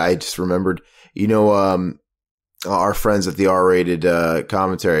sidestepping, but I just remembered, you know, our friends at the R-rated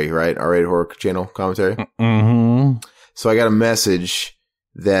commentary, right? R-rated horror channel commentary. Mm-hmm. So I got a message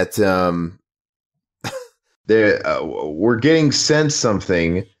that we're getting sent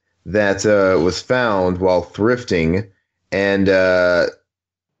something that was found while thrifting, and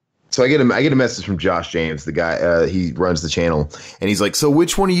so I get a message from Josh James, the guy he runs the channel, and he's like, "So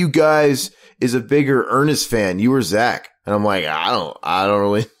which one of you guys is a bigger Ernest fan, you or Zach?" And I'm like, I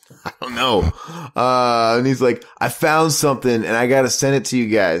don't know. And he's like, "I found something, and I gotta send it to you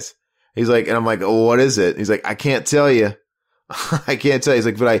guys." He's like, and I'm like, "Oh, what is it?" He's like, "I can't tell you." I can't tell you. He's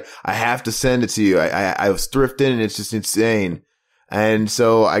like, "But I have to send it to you. I was thrifting, and it's just insane." And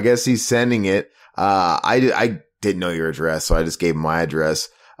so I guess he's sending it. I didn't know your address, so I just gave him my address.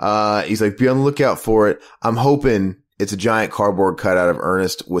 He's like, "Be on the lookout for it." I'm hoping it's a giant cardboard cutout of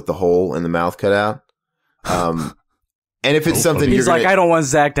Ernest with the hole in the mouth cut out. And if it's something he's like, "I don't want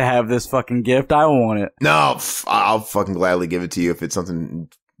Zach to have this fucking gift. I want it." No, I'll fucking gladly give it to you if it's something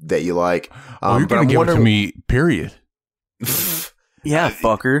that you like. You're gonna give it to me, period. Yeah,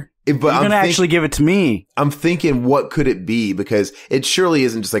 fucker. But you're gonna actually give it to me. I'm thinking, what could it be? Because it surely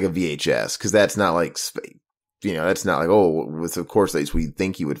isn't just like a VHS, because that's not like, you know, that's not like, oh, with of course that's we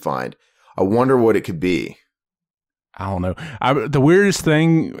think you would find. I wonder what it could be. I don't know. The weirdest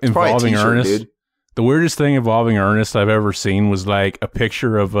thing involving Ernest, dude. The weirdest thing involving Ernest I've ever seen was like a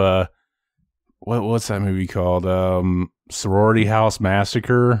picture of what's that movie called? Sorority House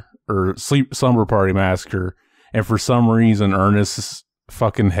Massacre or Slumber Party Massacre. And for some reason, Ernest's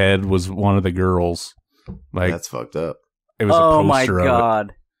fucking head was one of the girls. Like, that's fucked up. It was a poster my god. of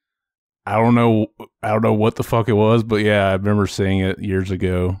it. I don't know what the fuck it was, but yeah, I remember seeing it years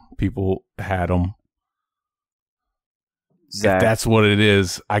ago. People had them. Zach, if that's what it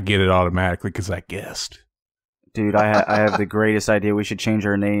is, I get it automatically because I guessed. Dude, I have the greatest idea. We should change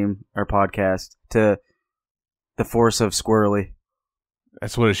our name, our podcast, to The Force of Squirrely.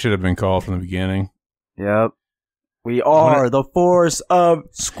 That's what it should have been called from the beginning. Yep. We are the Force of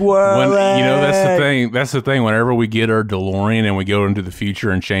Squirrely. You know, that's the thing. That's the thing. Whenever we get our DeLorean and we go into the future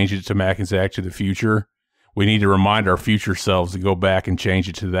and change it to Mac and Zach to the future, we need to remind our future selves to go back and change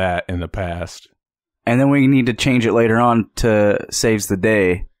it to that in the past. And then we need to change it later on to Saves the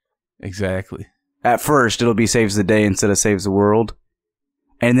Day. Exactly. At first, it'll be Saves the Day instead of Saves the World.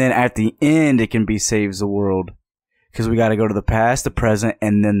 And then at the end, it can be Saves the World. Because we got to go to the past, the present,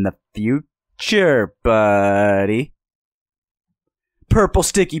 and then the future, buddy. Purple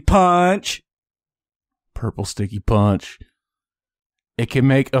sticky punch. Purple sticky punch. It can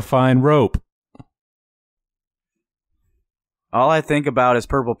make a fine rope. All I think about is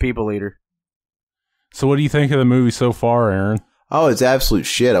Purple People Eater. So what do you think of the movie so far, Aaron? Oh, it's absolute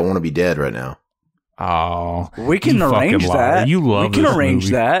shit. I want to be dead right now. Oh, we can arrange that. You love we can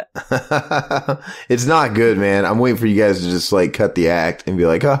arrange movie. that. It's not good, man. I'm waiting for you guys to just like cut the act and be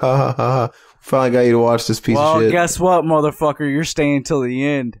like, ha ha ha ha. Finally got you to watch this piece of shit. Well, guess what, motherfucker? You're staying till the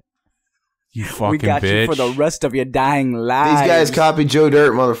end. You fucking we got bitch. you for the rest of your dying lives. These guys copied Joe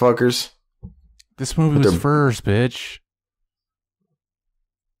Dirt, motherfuckers. This movie was first, bitch.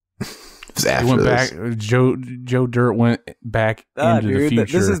 It's He after went this. back. Joe Dirt went back into the future.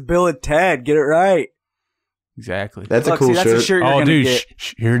 This is Bill and Ted. Get it right. Exactly. That's a Look, cool see, that's shirt. a shirt you're Oh, gonna dude, get.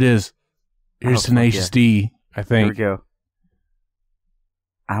 here it is. Here's Oh, Tenacious fuck D, I Here think. we go.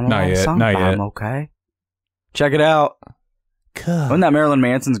 I'm Not yet, song, not but I'm yet. okay. Check it out. Wasn't that Marilyn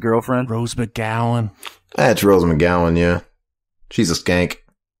Manson's girlfriend? Rose McGowan. That's Rose McGowan, yeah. She's a skank.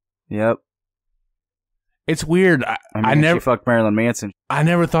 Yep. It's weird. I mean, she fucked Marilyn Manson. I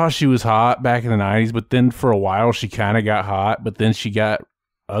never thought she was hot back in the 90s, but then for a while she kind of got hot, but then she got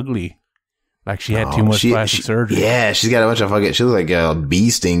ugly. Like she had too much plastic surgery. Yeah, she's got a bunch of fucking... She looks like bee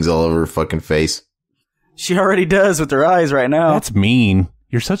stings all over her fucking face. She already does with her eyes right now. That's mean.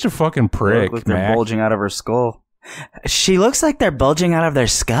 You're such a fucking prick, Look, they're Mac. bulging out of her skull. She looks like they're bulging out of their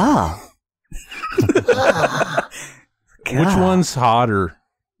skull. Which one's hotter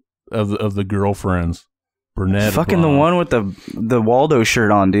of the girlfriends? Brunette. Fucking blonde? the one with the Waldo shirt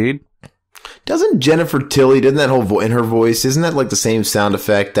on, dude. Doesn't Jennifer Tilly, doesn't that whole in her voice, isn't that like the same sound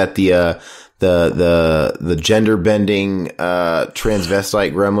effect that the gender bending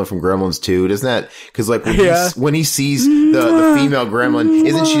transvestite gremlin from Gremlins 2? Doesn't that, because like when he sees the female gremlin,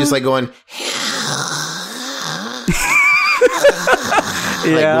 isn't she just like going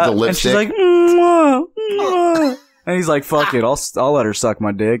Yeah, with the lipstick? and she's like, "Mwah, mwah." And he's like, "Fuck it, I'll let her suck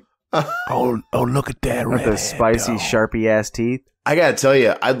my dick." Oh, look at that With the spicy, sharpie ass teeth. I gotta tell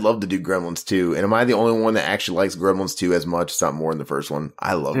you, I'd love to do Gremlins 2. And am I the only one that actually likes Gremlins 2 as much, if not more than the first one?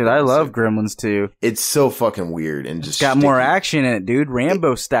 I love Dude, Gremlins I love 2. Gremlins too. It's so fucking weird and just It's got more sticky. action in it, dude.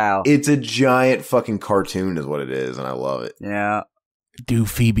 Rambo style. It's a giant fucking cartoon is what it is, and I love it. Yeah. Dude,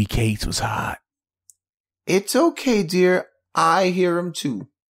 Phoebe Cates was hot. It's okay, dear. I hear him too.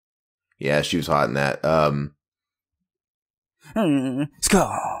 Yeah, she was hot in that.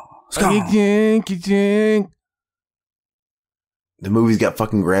 Skull. The movie's got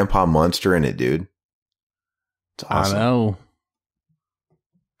fucking Grandpa Munster in it, dude. It's awesome. I know.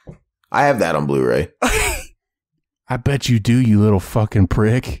 I have that on Blu-ray. I bet you do, you little fucking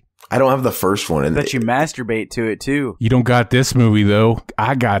prick. I don't have the first one. And Bet you masturbate to it too. You don't got this movie, though.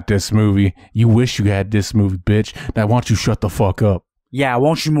 I got this movie. You wish you had this movie, bitch. Now, why don't you shut the fuck up? Yeah,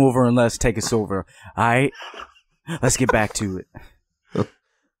 won't you move over and let's take us over? Alright? Let's get back to it.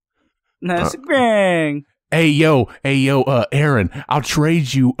 Nice gang. Hey, yo, Aaron, I'll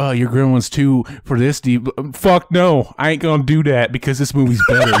trade you your Gremlins 2 for this. Fuck no. I ain't gonna do that because this movie's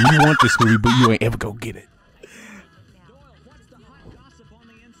better. You want this movie, but you ain't ever gonna get it.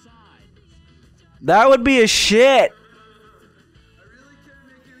 That would be a shit.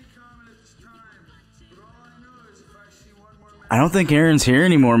 I don't think Aaron's here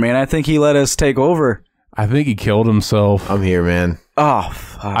anymore, man. I think he let us take over. I think he killed himself. I'm here, man. Oh,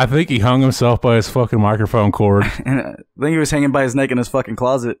 fuck. I think he hung himself by his fucking microphone cord. And I think he was hanging by his neck in his fucking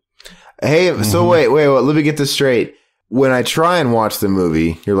closet. Hey, so wait, let me get this straight. When I try and watch the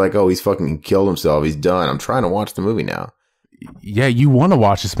movie, you're like, oh, he's fucking killed himself. He's done. I'm trying to watch the movie now. Yeah, you want to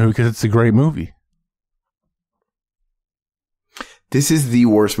watch this movie because it's a great movie. This is the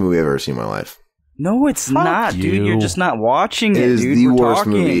worst movie I've ever seen in my life. No, it's not, you. dude. You're just not watching it, It is dude. the We're worst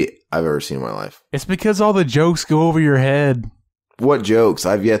talking. movie I've ever seen in my life. It's because all the jokes go over your head. What jokes?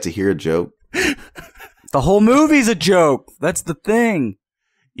 I've yet to hear a joke. The whole movie's a joke. That's the thing.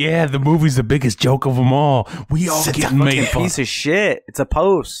 Yeah, the movie's the biggest joke of them all. We all Sit get the made Fucking fun. piece of shit. It's a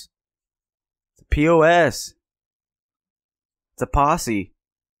post. It's a POS. It's a posse.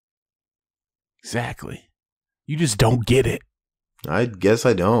 Exactly. You just don't get it. I guess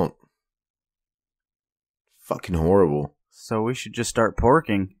I don't. Fucking horrible. So we should just start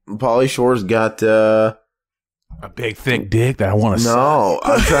porking. Pauly Shore's got, A big thick dick that I want to no,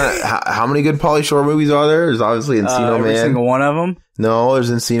 I'm trying. How many good Pauly Shore movies are there? There's obviously Encino Every Man. single one of them. No, there's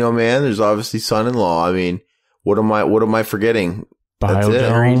Encino Man. There's obviously Son-in-Law. I mean, what am I forgetting? That's it.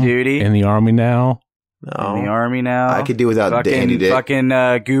 Jury Biodome duty. in the army now. No, In the army now. I could do without Danny Dick. Fucking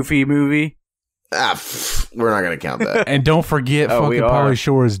Goofy movie. We're not gonna count that. And don't forget, Oh, we fucking are. Pauly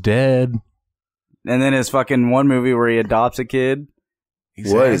Shore is dead. And then his fucking one movie where he adopts a kid.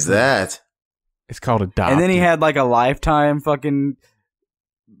 What is that? It's called Adopted. And then he had like a Lifetime fucking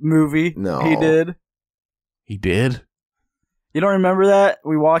movie. No. He did. He did? You don't remember that?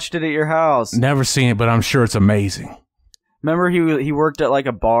 We watched it at your house. Never seen it, but I'm sure it's amazing. Remember he worked at like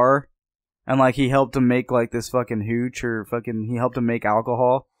a bar and like he helped him make like this fucking hooch or fucking he helped him make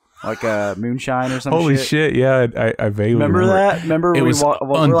alcohol like moonshine or something. Holy shit, yeah, I vaguely Remember that? Remember It we was we're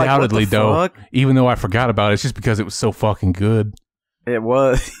undoubtedly like, what the though. fuck? Even though I forgot about it, it's just because it was so fucking good. It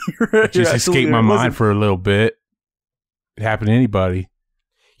was. It just escaped my mind for a little bit. It happened to anybody.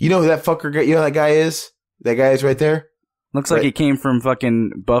 You know who that fucker guy? You know who that guy is? That guy is right there. Looks like he came from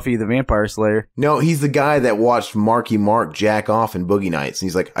fucking Buffy the Vampire Slayer. No, he's the guy that watched Marky Mark jack off in Boogie Nights. And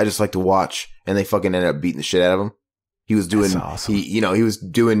he's like, I just like to watch. And they fucking ended up beating the shit out of him. He was doing, awesome. he was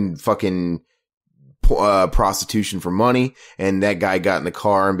doing fucking prostitution for money. And that guy got in the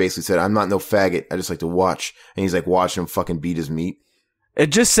car and basically said, I'm not no faggot. I just like to watch. And he's like watching him fucking beat his meat. It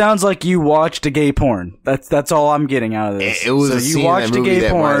just sounds like you watched a gay porn. That's all I'm getting out of this. It was so a scene in that movie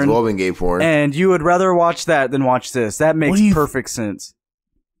that might as well have been gay porn. And you would rather watch that than watch this. That makes perfect sense.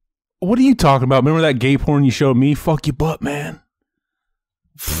 What are you talking about? Remember that gay porn you showed me? Fuck your butt, man.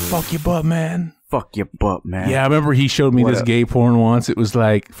 Fuck your butt, man. Fuck your butt, man. Yeah, I remember he showed me this gay porn once. It was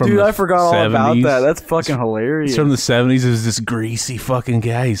like from Dude, the I forgot 70s. all about that. That's fucking hilarious. It's from the 70s. It was this greasy fucking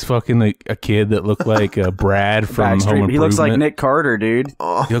guy. He's fucking a kid that looked like Brad from Home Improvement. He looks like Nick Carter, dude.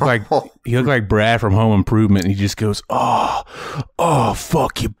 He looked like Brad from Home Improvement, and he just goes, "Oh,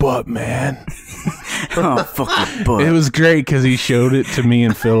 fuck your butt, man." Oh, fuck your butt. It was great because he showed it to me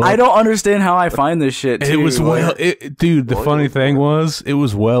and Philip. I don't understand how I find this shit, too. It was dude, the funny thing was, it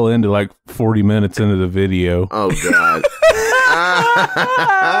was well into like 40 minutes into the video. Oh, God.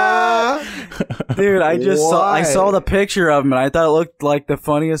 Dude, I saw the picture of him, and I thought it looked like the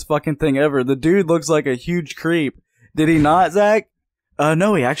funniest fucking thing ever. The dude looks like a huge creep. Did he not, Zach?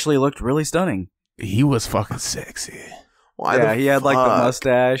 No, he actually looked really stunning. He was fucking sexy. He had like the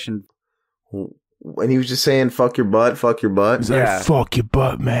mustache and he was just saying, fuck your butt, fuck your butt. He's like, fuck your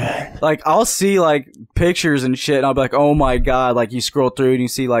butt, man. Like, I'll see like pictures and shit, and I'll be like, oh my God. Like, you scroll through and you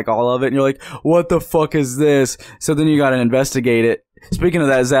see like all of it, and you're like, what the fuck is this? So then you gotta investigate it. Speaking of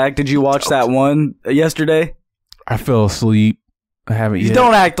that, Zach, did you watch that one yesterday? I fell asleep. I haven't yet.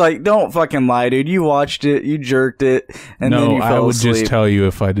 Don't fucking lie, dude. You watched it, you jerked it, and then you fell asleep. Just tell you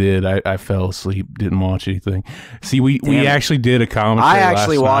if I did. I fell asleep, didn't watch anything. See, we actually did a commentary. I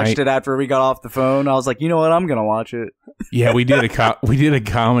actually watched it it after we got off the phone. I was like, you know what? I'm gonna watch it. Yeah, we did a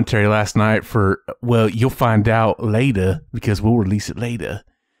commentary last night for. Well, you'll find out later because we'll release it later.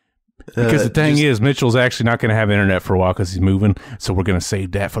 Because the thing is, Mitchell's actually not going to have internet for a while because he's moving, so we're going to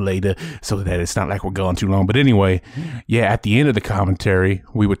save that for later so that it's not like we're going too long. But anyway, yeah, at the end of the commentary,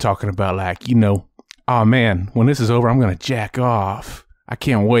 we were talking about like, oh man, when this is over, I'm going to jack off. I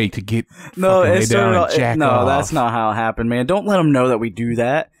can't wait to get down and jack off. No, that's not how it happened, man. Don't let them know that we do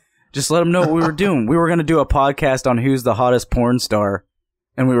that. Just let them know what we were doing. We were going to do a podcast on who's the hottest porn star.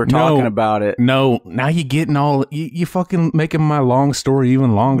 And we were talking about it. No, now you're getting all... You fucking making my long story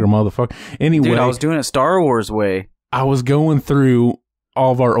even longer, motherfucker. Anyway... Dude, I was doing it Star Wars way. I was going through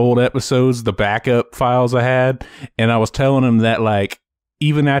all of our old episodes, the backup files I had, and I was telling them that, like,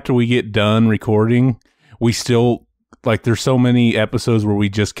 even after we get done recording, we still... Like, there's so many episodes where we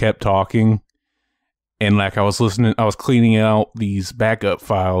just kept talking. And, like, I was cleaning out these backup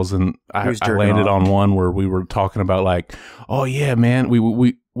files, and I landed on one where we were talking about, like, oh, yeah, man,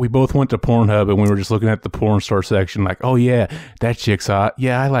 we both went to Pornhub, and we were just looking at the porn star section, like, oh, yeah, that chick's hot.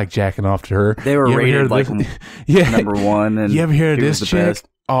 Yeah, I like jacking off to her. They were rated, like, number one. And you ever hear of this chick? Best.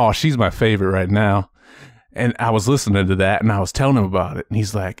 Oh, she's my favorite right now. And I was listening to that, and I was telling him about it, and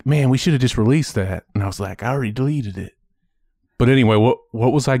he's like, man, we should have just released that. And I was like, I already deleted it. But anyway, what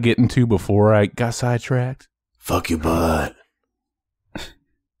was I getting to before I got sidetracked? Fuck your butt.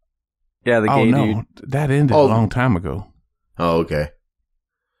 Yeah, the gay dude. That ended a long time ago. Oh, okay.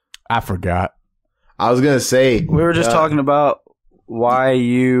 I forgot. I was going to say... We were just talking about why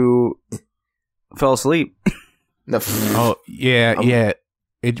you fell asleep. Oh, yeah.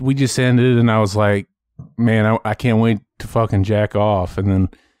 We just ended, and I was like, man, I can't wait to fucking jack off. And then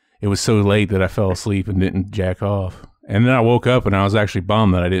it was so late that I fell asleep and didn't jack off. And then I woke up and I was actually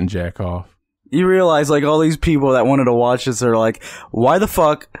bummed that I didn't jack off. You realize, like, all these people that wanted to watch this are like, why the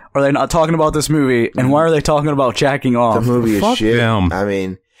fuck are they not talking about this movie? And why are they talking about jacking off? The movie is shit. Them. I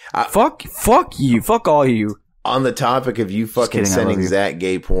mean... Fuck you. Fuck all you. On the topic of you fucking sending Zach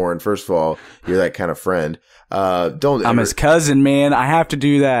gay porn, first of all, you're that kind of friend. I'm his cousin, man. I have to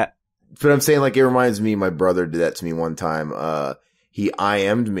do that. But I'm saying, like, it reminds me, my brother did that to me one time. He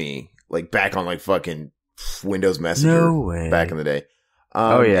IM'd me, like, back on, like, fucking... Windows Messenger back in the day.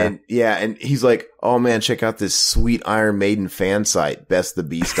 And he's like, oh man, check out this sweet Iron Maiden fan site,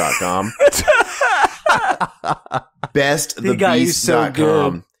 bestthebeast.com.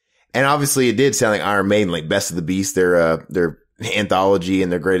 bestthebeast.com. And obviously it did sound like Iron Maiden, like Best of the Beast, their anthology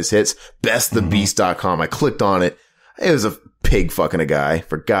and their greatest hits. Bestthebeast.com. I clicked on it. It was a pig fucking a guy,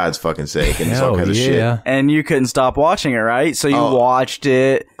 for God's fucking sake, and all kinds of shit. And you couldn't stop watching it, right? So you watched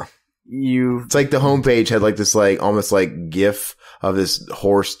it. It's like the homepage had like this like almost like GIF of this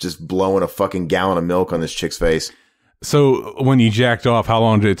horse just blowing a fucking gallon of milk on this chick's face. So when you jacked off, how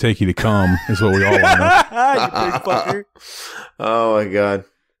long did it take you to come? Is what we all want to know. You big fucker. Oh my god.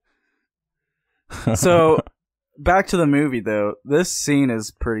 So back to the movie though. This scene is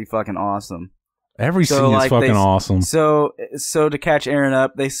pretty fucking awesome. Every scene is fucking awesome. So to catch Aaron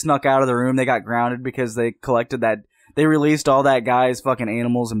up, they snuck out of the room. They got grounded because they collected that. They released all that guy's fucking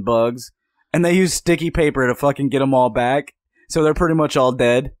animals and bugs, and they used sticky paper to fucking get them all back. So they're pretty much all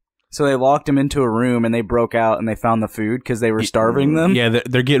dead. So they locked him into a room, and they broke out, and they found the food because they were starving them. Yeah,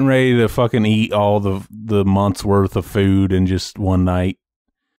 they're getting ready to fucking eat all the month's worth of food in just one night.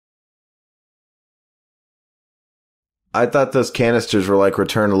 I thought those canisters were like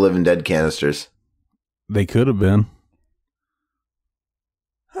Return of the Living Dead canisters. They could have been.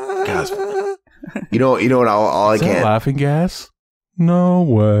 Guys, you know what? All I Is that can't laughing gas? No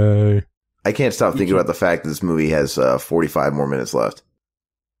way. I can't stop thinking about the fact that this movie has 45 more minutes left.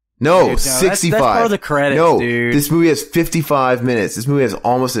 No, Dude, 65. That's part of the credits, no, dude. this movie has 55 minutes. This movie has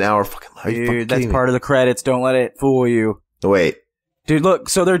almost an hour. Fucking life. Dude, that's part of the credits. Don't let it fool you. Wait. Dude, look.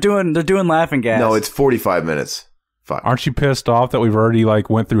 So they're doing laughing gas. No, it's 45 minutes. Fuck. Aren't you pissed off that we've already like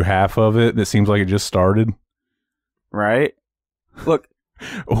went through half of it and it seems like it just started? Right? Look.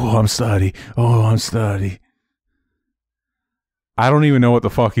 Oh, I'm study. Oh, I'm study. I don't even know what the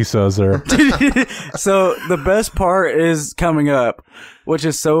fuck he says there. So the best part is coming up, which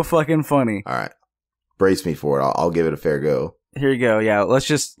is so fucking funny. All right. Brace me for it. I'll give it a fair go. Here you go. Yeah,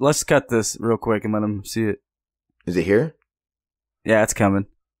 let's cut this real quick and let him see it. Is it here? Yeah, it's coming.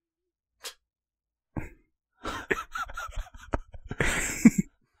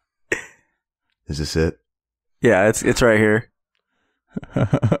 Is this it? Yeah, it's right here.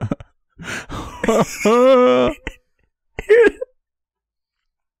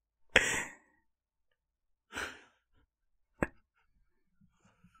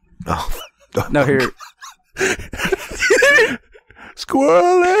 Oh. No, here.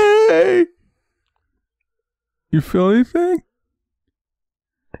 Squirrely! You feel anything?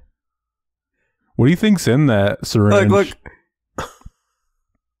 What do you think's in that syringe? Look.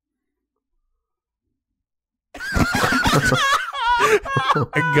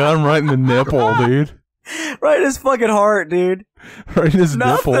 A gun right in the nipple, dude. Right in his fucking heart, dude. Right in his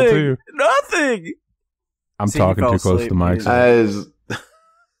nipple, too. Nothing. I'm See, talking he too fell close to asleep, Mike's.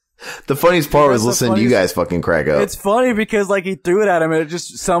 The funniest part was That's the listening to you guys fucking crack up. It's funny because like he threw it at him and it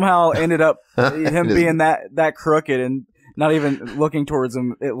just somehow ended up him being that crooked and not even looking towards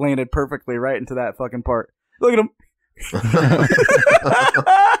him. It landed perfectly right into that fucking part. Look at him.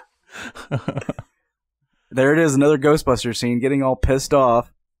 There it is, another Ghostbuster scene, getting all pissed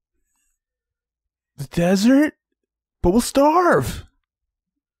off. The desert? But we'll starve.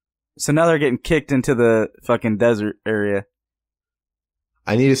 So now they're getting kicked into the fucking desert area.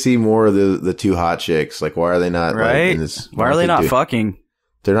 I need to see more of the two hot chicks. Like, why are they not Right? like, in this? Why are they not fucking?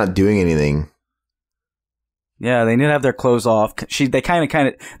 They're not doing anything. Yeah, they need to have their clothes off. They kind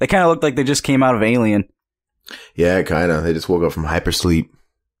of looked like they just came out of Alien. Yeah, kind of. They just woke up from hypersleep.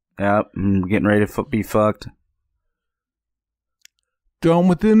 Yep, getting ready to be fucked. Dome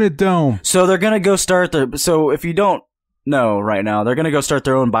within a dome. So they're gonna go start their. So if you don't know right now, they're gonna go start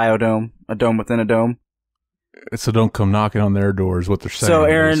their own biodome, a dome within a dome. So don't come knocking on their doors. What they're saying. So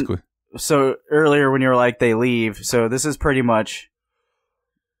Aaron, basically. so earlier when you were like they leave, so this is pretty much.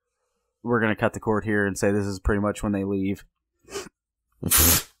 We're gonna cut the cord here and say this is pretty much when they leave.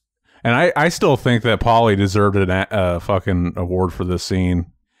 And I still think that Pauly deserved a fucking award for this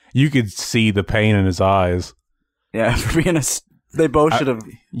scene. You could see the pain in his eyes. Yeah, for being they both should have.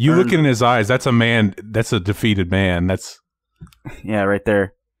 You looking in his eyes, that's a man. That's a defeated man. That's. Yeah, right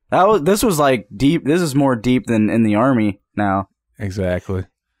there. This was like deep. This is more deep than in the army now. Exactly.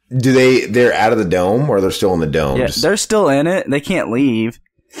 They're out of the dome or they're still in the dome? Yeah, they're still in it. They can't leave,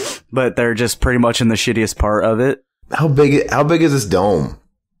 but they're just pretty much in the shittiest part of it. How big is this dome?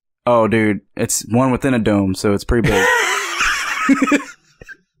 Oh, dude, it's one within a dome, so it's pretty big.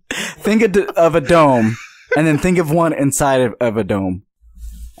 Think of a dome, and then think of one inside of a dome,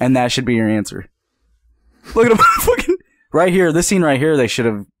 and that should be your answer. Look at them fucking right here. This scene right here, they should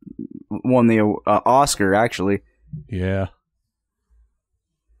have won the Oscar. Actually, Yeah.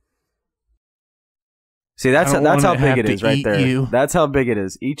 see that's how big it is right there. You. That's how big it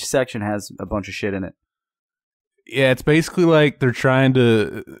is. Each section has a bunch of shit in it. Yeah, it's basically like they're trying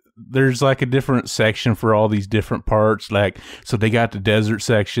to. There's like a different section for all these different parts. Like, so they got the desert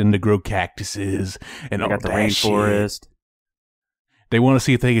section to grow cactuses and They all got the that rainforest. shit. They want to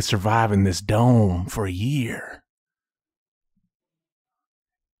see if they can survive in this dome for a year.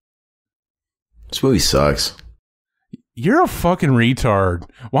 This movie sucks. You're a fucking retard.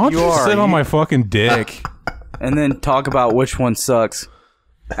 Why don't you, sit on my fucking dick? and then talk about which one sucks.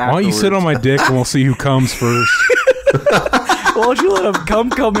 Why don't you sit on my dick and we'll see who comes first? Why don't you let him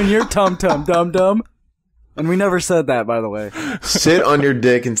come in your tum-tum, dum-dum? And we never said that, by the way. Sit on your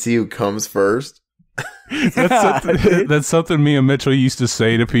dick and see who comes first. That's something me and Mitchell used to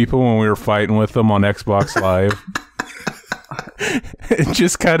say to people when we were fighting with them on Xbox Live.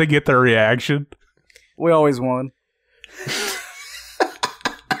 Just kind of get their reaction. We always won.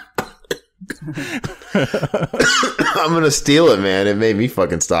 I'm gonna steal it, man. It made me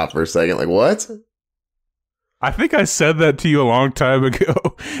fucking stop for a second. Like, what? I think I said that to you a long time ago.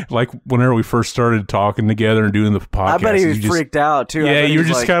 Like, whenever we first started talking together and doing the podcast. I bet he was freaked out, too. Yeah, you were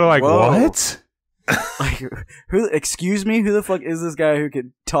just kind of like, whoa. what? Like, excuse me? Who the fuck is this guy who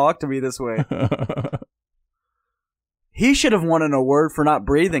could talk to me this way? He should have won an award for not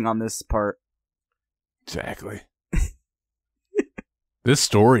breathing on this part. Exactly. This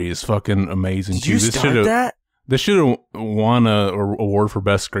story is fucking amazing, Did too. you start that? This should have won a award for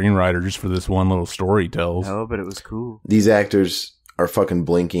best screenwriter just for this one little story he tells. No, but it was cool. These actors are fucking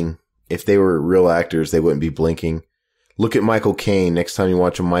blinking. If they were real actors, they wouldn't be blinking. Look at Michael Caine. Next time you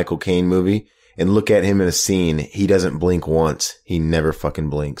watch a Michael Caine movie and look at him in a scene, he doesn't blink once. He never fucking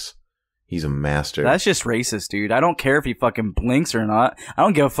blinks. He's a master. That's just racist, dude. I don't care if he fucking blinks or not. I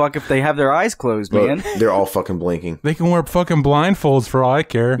don't give a fuck if they have their eyes closed, Look, man. they're all fucking blinking. They can wear fucking blindfolds for all I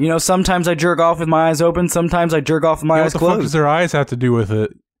care. You know, sometimes I jerk off with my eyes open. Sometimes I jerk off with my eyes what the fuck does closed. their eyes have to do with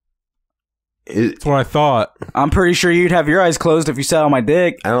it? That's what I thought. I'm pretty sure you'd have your eyes closed if you sat on my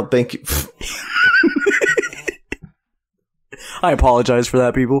dick. I don't think... I apologize for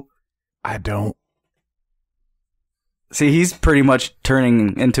that, people. I don't. See, he's pretty much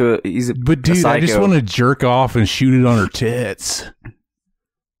turning into a But dude, I just want to jerk off and shoot it on her tits.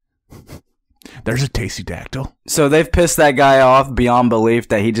 There's a tasty dactyl. So they've pissed that guy off beyond belief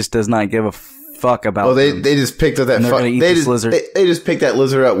that he just does not give a fuck about. Oh, they just picked up that fuck. They just picked that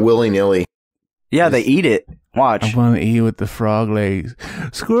lizard up willy nilly. Yeah, they eat it. Watch. I'm gonna eat with the frog legs.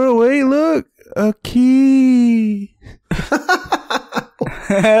 Squirrel, wait, look, a key.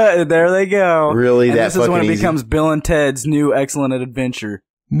 There they go. Really, and that this is when it fucking becomes Bill and Ted's new excellent adventure.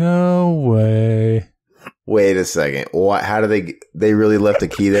 No way. Wait a second. What? How do they really left a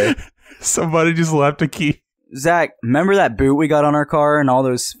key there? Somebody just left a key. Zach, remember that boot we got on our car and all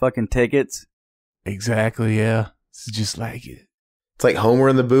those fucking tickets? Exactly, yeah. It's just like it. It's like Homer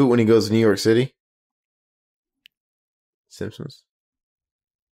in the boot when he goes to New York City. Simpsons.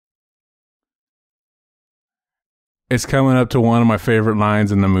 It's coming up to one of my favorite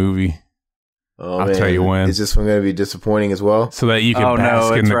lines in the movie. Oh, I'll man. tell you when. Is this one going to be disappointing as well? So that you can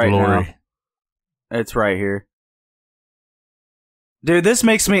bask in the right glory. Now. It's right here. Dude, this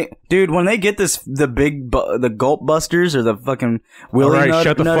makes me... Dude, when they get this, the gulp busters or the fucking willy All right,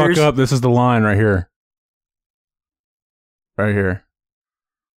 shut the nutters, fuck up. This is the line right here. Right here.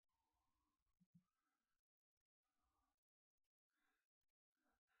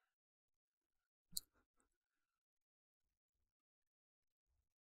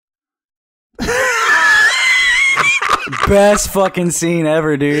 Best fucking scene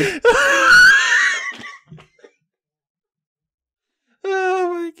ever, dude.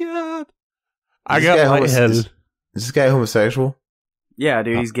 Oh my god. I Is got this guy lightheaded. Is this guy homosexual? Yeah,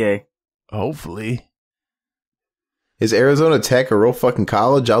 dude, he's gay. Hopefully. Is Arizona Tech a real fucking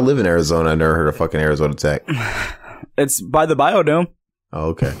college? I live in Arizona. I never heard of fucking Arizona Tech. It's by the Biodome. Oh,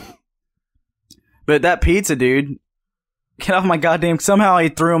 okay. But that pizza, dude. Get off my goddamn... Somehow he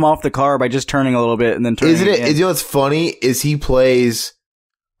threw him off the car by just turning a little bit and then turning Isn't it? again. You know what's funny? Is he plays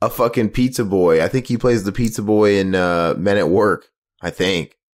a fucking pizza boy. I think he plays the pizza boy in Men at Work. I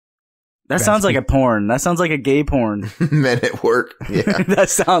think. That sounds like a porn. That sounds like a gay porn. Men at Work. Yeah.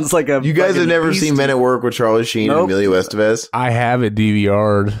 That sounds like a... You guys have fucking never beast. seen Men at Work with Charlie Sheen Nope. and Emilio Estevez? I have it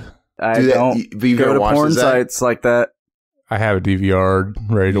DVR'd. I Do that- don't but you've go never to watched porn this, Zach? sites like that. I have it DVR'd,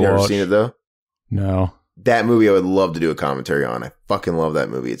 ready to You've never watch. seen it though? No. That movie I would love to do a commentary on. I fucking love that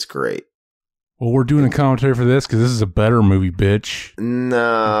movie. It's great. Well, we're doing a commentary for this because this is a better movie, bitch. No.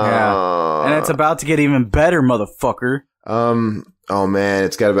 Yeah. And it's about to get even better, motherfucker. Oh man,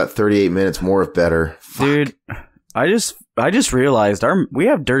 it's got about 38 minutes more if better. Fuck. Dude, I just realized we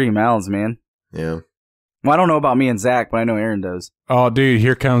have dirty mouths, man. Yeah. Well, I don't know about me and Zach, but I know Aaron does. Oh, dude,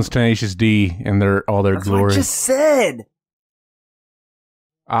 here comes Tenacious D and all their That's what glory. I just said.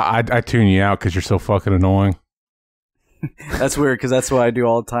 I tune you out because you're so fucking annoying. That's weird because that's what I do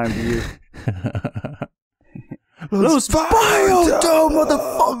all the time to you. Those Biodome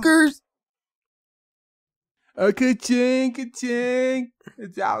motherfuckers! Ka-ching, ka-ching.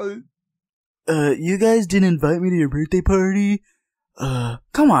 It's out. You guys didn't invite me to your birthday party?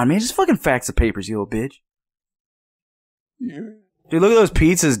 Come on, man. Just fucking fax the papers, you little bitch. Dude, look at those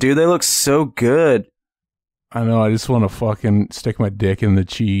pizzas, dude. They look so good. I know. I just want to fucking stick my dick in the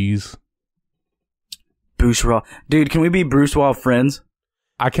cheese. Bourgeois. Dude, can we be bourgeois friends?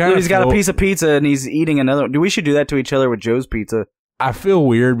 I kind Dude, of. he's got a piece of pizza and he's eating another one. Dude, we should do that to each other with Joe's Pizza. I feel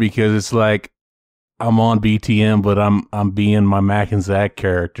weird because it's like I'm on BTM, but I'm being my Mac and Zach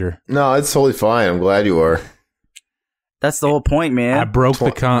character. No, it's totally fine. I'm glad you are. That's the whole point, man. I broke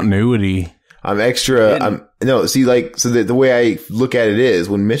the continuity. I'm extra. The way I look at it is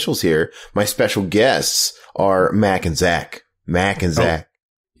when Mitchell's here, my special guests are Mac and Zach. Mac and Zach.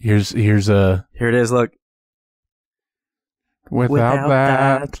 Here's Here it is, look. Without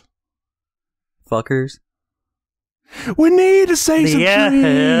that. Fuckers. We need to save some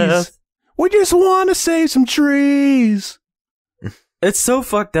Yes. trees. We just want to save some trees. It's so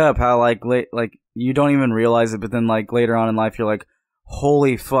fucked up how like you don't even realize it, but then like later on in life you're like,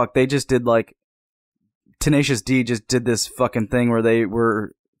 holy fuck, they just did like Tenacious D just did this fucking thing where they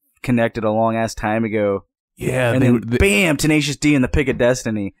were connected a long ass time ago. Yeah, And then bam, Tenacious D and the Pick of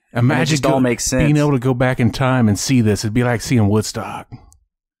Destiny. Imagine and it just all makes sense. being able to go back in time and see this. It'd be like seeing Woodstock.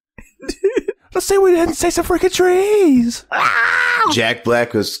 Let's say we didn't say some freaking trees. Jack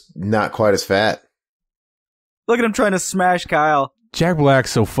Black was not quite as fat. Look at him trying to smash Kyle. Jack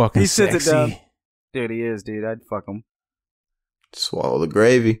Black's so fucking He sits it sexy. down. Dude, he is, dude. I'd fuck him. Swallow the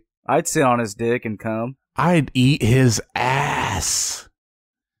gravy. I'd sit on his dick and come. I'd eat his ass.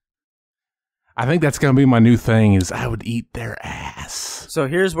 I think that's going to be my new thing is I would eat their ass. So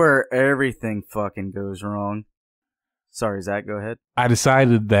here's where everything fucking goes wrong. Sorry, Zach, go ahead. I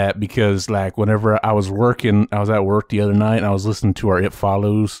decided that because like whenever I was at work the other night and I was listening to our It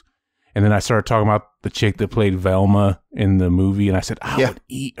Follows and then I started talking about the chick that played Velma in the movie and I said, I would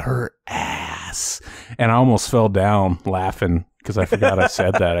eat her ass. And I almost fell down laughing because I forgot I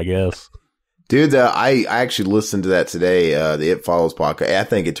said that, I guess. Dude, I actually listened to that today, the It Follows podcast. I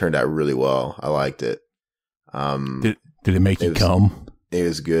think it turned out really well. I liked it. Did it make you come? It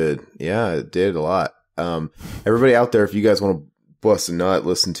was good. Yeah, it did a lot. Everybody out there, if you guys want to bust a nut,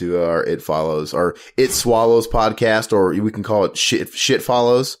 listen to our It Follows or It Swallows podcast, or we can call it Shit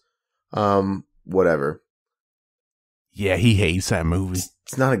Follows. Whatever. Yeah, he hates that movie.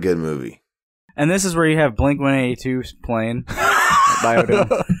 It's not a good movie. And this is where you have Blink-182 playing. Biodome.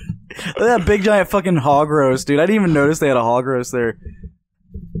 Look at that big giant fucking hog roast, dude. I didn't even notice they had a hog roast there.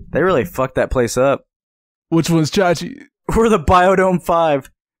 They really fucked that place up. Which one's Chachi? We're the Biodome 5.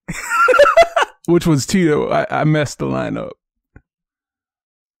 Which one's Tito? I messed the line up.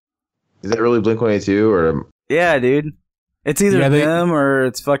 Is that really Blink-182 or? Yeah, dude. It's either them or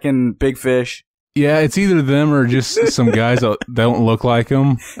it's fucking Big Fish. Yeah, it's either them or just some guys that don't look like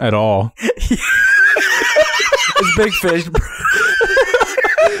them at all. It's Big Fish, bro.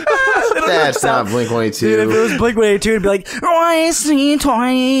 That's not Blink-182. Dude, if it was Blink-182, it'd be like, I see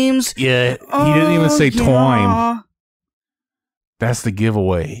times. Yeah, he didn't even say twine. That's the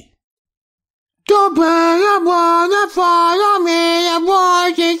giveaway. Don't play, I wanna follow me, I'm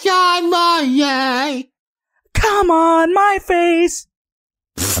watching inside my eye. Come on, my face.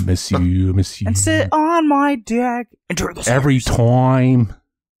 I miss you, And sit on my dick. Enjoy the every time.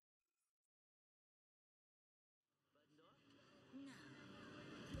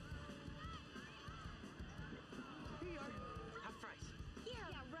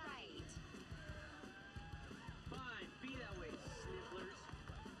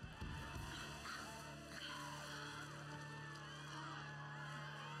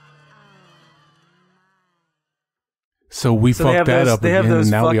 So we fucked that up again,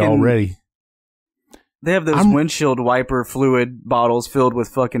 and now we all ready. They have those windshield wiper fluid bottles filled with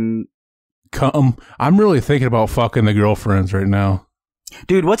fucking cum. I'm really thinking about fucking the girlfriends right now.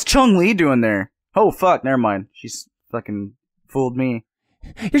 Dude, what's Chung Lee doing there? Oh, fuck, never mind. She's fucking fooled me.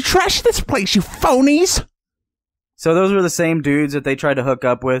 You're trashing this place, you phonies! So those were the same dudes that they tried to hook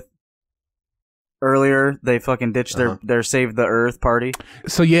up with earlier. They fucking ditched their Save the Earth party.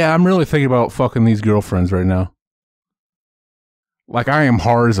 So yeah, I'm really thinking about fucking these girlfriends right now. Like, I am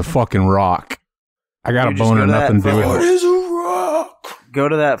hard as a fucking rock. I got a boner, nothing to do with it. Hard as a rock. Go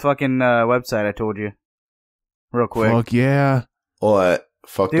to that fucking website I told you. Real quick. Fuck yeah. What?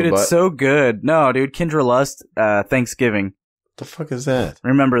 Fuck dude, the butt? it's so good. No, dude, Kendra Lust, Thanksgiving. What the fuck is that?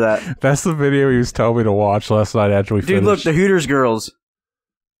 Remember that. That's the video he was telling me to watch last night after we finished. Dude, look, the Hooters girls.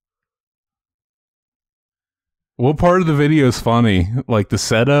 What part of the video is funny? Like the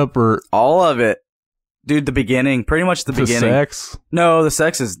setup or... All of it. Dude, the beginning. Pretty much the beginning. The sex? No, the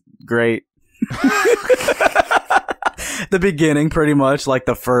sex is great. The beginning, pretty much. Like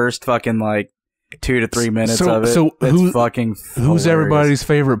the first fucking, like... 2 to 3 minutes So- of it. so It's fucking Who's hilarious. everybody's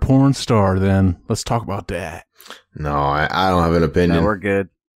favorite porn star then? Let's talk about that. No, I don't have an opinion. No, we're good.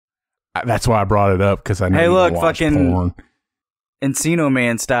 That's why I brought it up, because I know Hey, you look, watch fucking- porn. Encino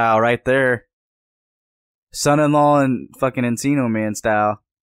Man style right there. Son-in-law and fucking Encino Man style.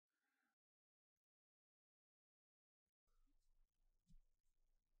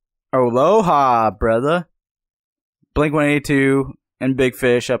 Aloha, brother. Blink-182 and Big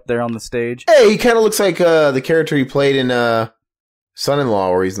Fish up there on the stage. Hey, he kind of looks like the character he played in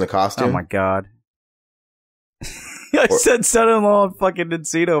Son-in-Law, where he's in the costume. Oh my god. I said son-in-law and fucking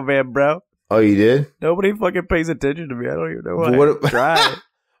Encino Man, bro. Oh, you did? Nobody fucking pays attention to me. I don't even know why. What- I try.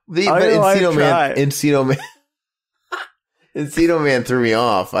 But Encino Encino Man threw me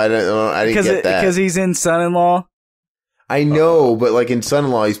off. I didn't get that. Because he's in Son-in-Law. I know, but like in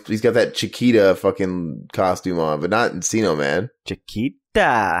Son-in-Law, he's got that Chiquita fucking costume on, but not Encino Man.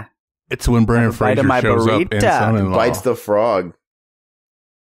 Chiquita. It's when Brendan Have a bite of Fraser my shows up in burrito. Son-in-Law. Bites the frog.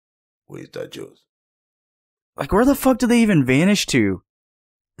 Where's that juice? Like, where the fuck did they even vanish to?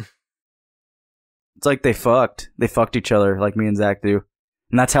 It's like they fucked. They fucked each other like me and Zach do.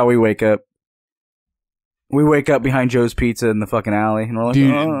 And that's how we wake up. We wake up behind Joe's Pizza in the fucking alley. And we're like,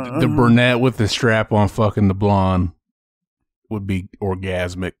 Dude, the brunette with the strap on fucking the blonde would be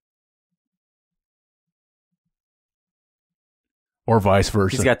orgasmic. Or vice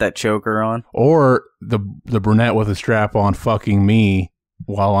versa. he's got that choker on. Or the brunette with the strap on fucking me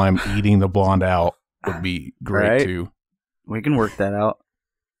while I'm eating the blonde out would be great Right? too. We can work that out.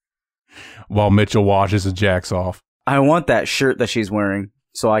 While Mitchell watches and jacks off. I want that shirt that she's wearing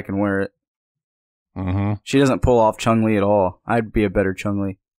so I can wear it. Mm-hmm. She doesn't pull off Chung-Li at all. I'd be a better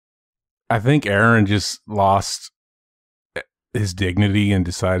Chung-Li. I think Aaron just lost his dignity and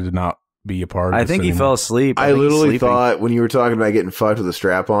decided to not be a part of I this think he anymore. fell asleep. I think he's literally sleeping. thought when you were talking about getting fucked with a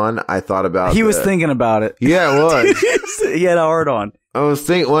strap on, I thought about He was thinking about it. Yeah, it was. He had a hard on. I was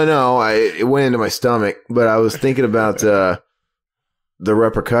thinking. Well, no, it went into my stomach, but I was thinking about the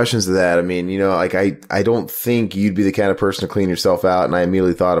repercussions of that. I mean, you know, like I don't think you'd be the kind of person to clean yourself out, and I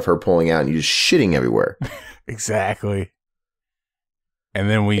immediately thought of her pulling out and you just shitting everywhere. Exactly. And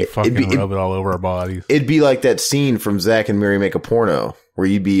then we fucking rub it all over our bodies. It'd be like that scene from Zack and Miri Make a Porno, where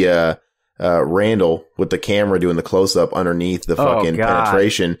you'd be Randall with the camera doing the close up underneath the fucking God.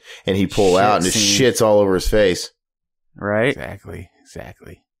 penetration, and he'd pull Shit out and just scene. shits all over his face. Right? Exactly.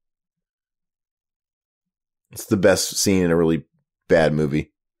 It's the best scene in a really bad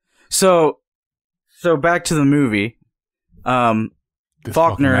movie. So back to the movie. This fucking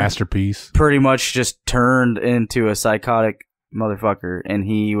Faulkner masterpiece. pretty much just turned into a psychotic motherfucker, and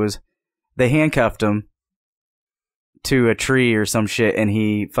they handcuffed him to a tree or some shit, and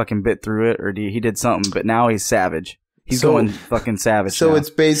he fucking bit through it, or he did something, but now he's savage. He's going fucking savage. So now. it's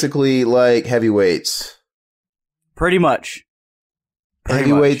basically like heavyweights. pretty much.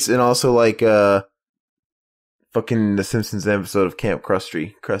 Heavyweights and also like fucking the Simpsons episode of Camp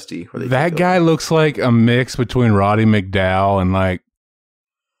Krusty. Where they That take guy over. looks like a mix between Roddy McDowell and like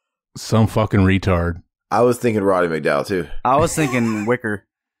some fucking retard. I was thinking Roddy McDowell too. I was thinking Wicker.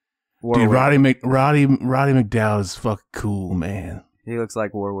 Dude, Warwick. Roddy McDowell is fucking cool, man. He looks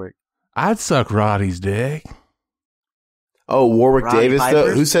like Warwick. I'd suck Roddy's dick. Oh, Warwick Roddy Davis though.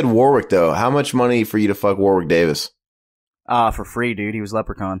 Piper? Who said Warwick though? How much money for you to fuck Warwick Davis? For free, dude. He was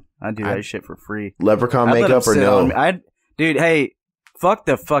Leprechaun. I'd do that shit for free. Leprechaun I'd let makeup him or sit on no? me. Dude, hey, fuck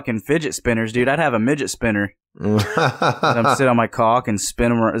the fucking fidget spinners, dude. I'd have a midget spinner. I'm sit on my cock and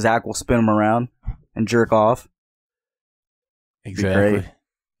spin him. Zach will spin him around and jerk off. Exactly. great.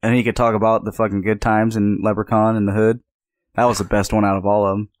 And he could talk about the fucking good times in Leprechaun in the Hood. That was the best one out of all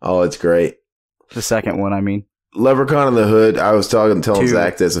of them. Oh, it's great. The second one, I mean. Leprechaun in the Hood. I was telling Two.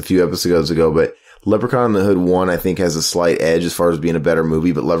 Zach this a few episodes ago, but Leprechaun in the Hood 1, I think, has a slight edge as far as being a better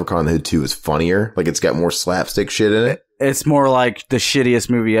movie, but Leprechaun in the Hood 2 is funnier. Like, it's got more slapstick shit in it. It's more like the shittiest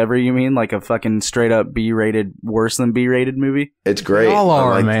movie ever, you mean? Like a fucking straight up B-rated, worse than B-rated movie? It's great. They all I'm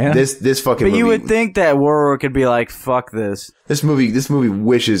are, like, man. This fucking But movie. you would think that Warwick could be like, fuck this. This movie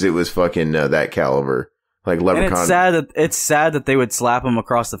wishes it was fucking that caliber. Like And Leprechaun. it's sad that they would slap him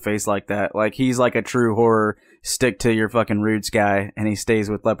across the face like that. Like he's like a true horror stick to your fucking roots guy, and he stays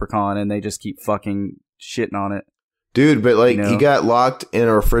with Leprechaun, and they just keep fucking shitting on it. Dude, but like, You know? he got locked in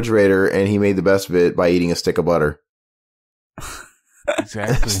a refrigerator and he made the best of it by eating a stick of butter.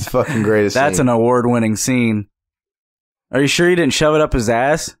 Exactly. It's the fucking greatest That's scene. an award-winning scene. Are you sure he didn't shove it up his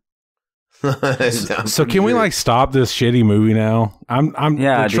ass? So can we like stop this shitty movie now? Yeah,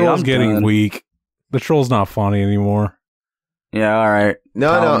 the dude, troll's I'm getting done. weak. The troll's not funny anymore. Yeah, all right.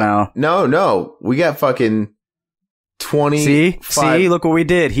 Tell him now. No. We got fucking 20. See, look what we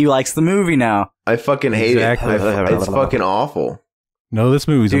did. He likes the movie now. I fucking hate it. It's fucking awful. No, this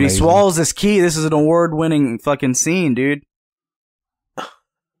movie's dude. amazing. He swallows this key. This is an award-winning fucking scene, dude.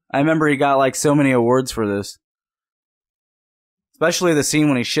 I remember he got like so many awards for this, especially the scene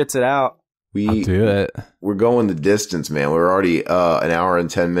when he shits it out. I'll do it. We're going the distance, man. We're already an hour and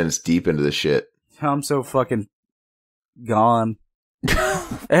 10 minutes deep into this shit. I'm so fucking gone.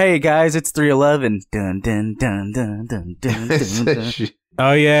 Hey guys, it's 311. Dun dun dun dun dun dun dun. Dun.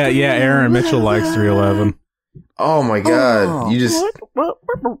 Oh yeah, Aaron Mitchell likes 311. Oh my god, you just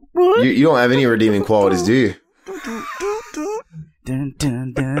you don't have any redeeming qualities, do you? Dun,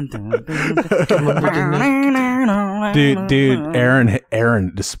 dun, dun, dun, dun. Dude,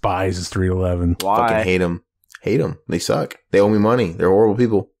 Aaron despises 311. Why? Fucking hate them. They suck. They owe me money. They're horrible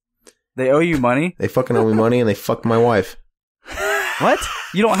people. They owe you money? They fucking owe me money, and they fucked my wife. What?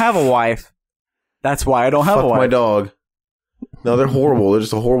 You don't have a wife. That's why I don't have a wife. My dog. No, they're horrible. They're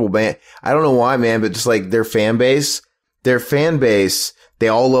just a horrible band. I don't know why, man, but just like their fan base, they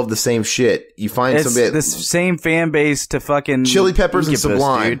all love the same shit. You find it's somebody this same fan base to fucking Chili Peppers Incubus, and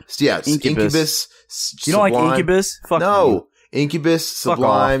Sublime. dude. Yes, Incubus. You don't Sublime. like Incubus? Fuck no. you. Incubus, Fuck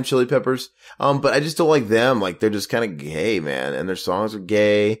Sublime, off. Chili Peppers. But I just don't like them. Like they're just kind of gay, man, and their songs are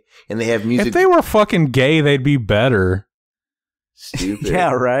gay, and they have music. If they were fucking gay, they'd be better. Stupid.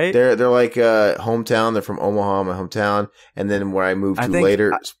 Yeah, right. They're like hometown. They're from Omaha, my hometown, and then where I moved to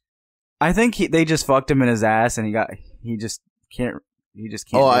later. I think they just fucked him in his ass, and he just can't.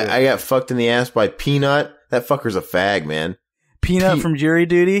 Oh, I got fucked in the ass by Peanut. That fucker's a fag, man. Peanut from Jury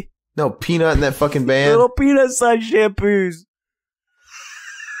Duty. No, Peanut in that fucking band. Little peanut size shampoos.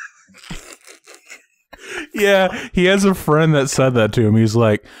 Yeah, he has a friend that said that to him. He's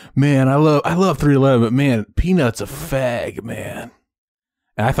like, "Man, I love 311, but man, Peanut's a fag, man."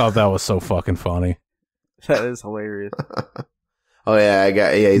 And I thought that was so fucking funny. That is hilarious. Oh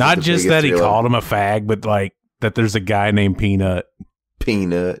yeah, he's not just that he called him a fag, but like that there's a guy named Peanut.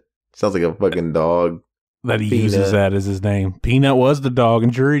 Peanut sounds like a fucking dog. That he uses that as his name. Peanut was the dog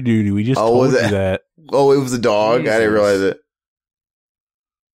in Jury Duty. We just told you that. Oh, it was a dog. Jesus. I didn't realize it.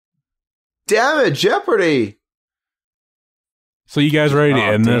 Damn it, Jeopardy! So you guys ready to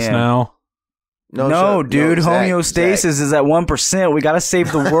end this now? No, dude. Homeostasis is at 1%. We gotta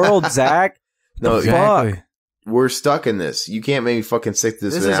save the world, Zach. No, exactly. Fuck. We're stuck in this. You can't make me fucking sick to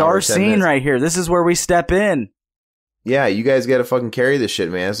this. This is our scene right here. This is where we step in. Yeah, you guys gotta fucking carry this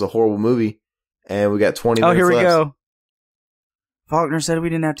shit, man. It's a horrible movie. And we got 20 minutes here we left. go. Faulkner said we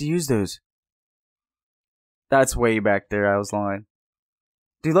didn't have to use those. That's way back there. I was lying.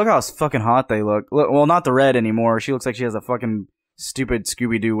 Dude, look how fucking hot they look. Well, not the red anymore. She looks like she has a fucking stupid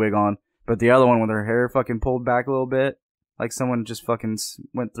Scooby-Doo wig on. But the other one with her hair fucking pulled back a little bit. Like someone just fucking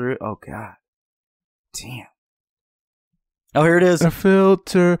went through it. Oh, God. Damn. Oh, here it is. A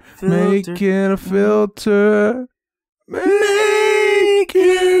filter. Making a filter. Making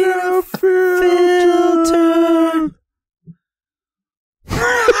a filter.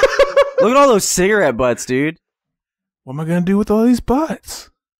 Look at all those cigarette butts, dude. What am I going to do with all these butts?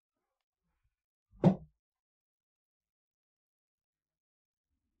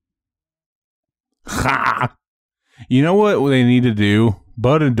 Ha! You know what they need to do?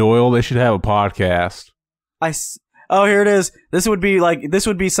 Bud and Doyle, they should have a podcast. Oh, here it is. This would be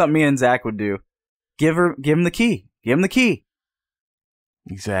something me and Zach would do. Give him the key. Give him the key.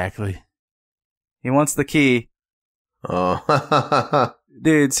 Exactly. He wants the key. Oh.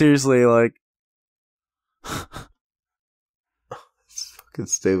 Dude, seriously, like. It's fucking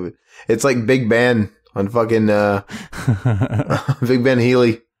stupid. It's like Big Ben on fucking Big Ben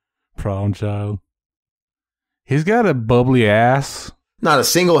Healy. Problem child. He's got a bubbly ass. Not a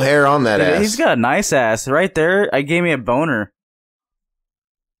single hair on that ass. He's got a nice ass. Right there, I gave me a boner.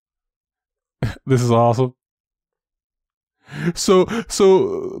 This is awesome. So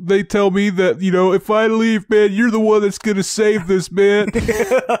they tell me that, you know, if I leave, man, you're the one that's going to save this, man.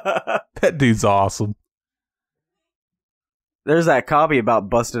 That dude's awesome. There's that copy about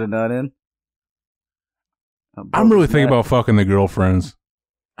busted a nut in. I'm really thinking about fucking the girlfriends.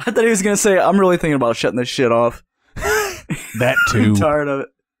 I thought he was going to say, I'm really thinking about shutting this shit off. That too. I'm tired of it.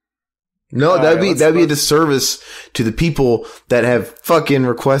 No, that'd be a disservice to the people that have fucking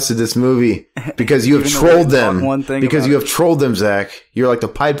requested this movie because you have trolled them. Because you have trolled them, Zach. You're like the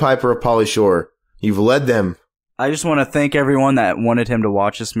Pied Piper of Pauly Shore. You've led them. I just want to thank everyone that wanted him to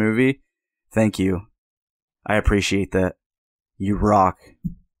watch this movie. Thank you. I appreciate that. You rock.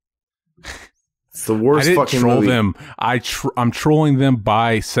 It's the worst fucking movie. Them. I'm trolling them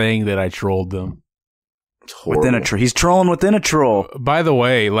by saying that I trolled them. Within a troll. He's trolling within a troll. By the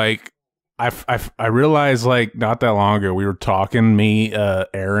way, like, I realized like not that long ago we were talking, me,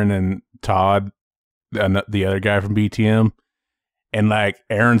 Aaron, and Todd, the other guy from BTM, and like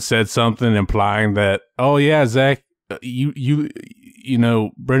Aaron said something implying that, oh yeah, Zach, you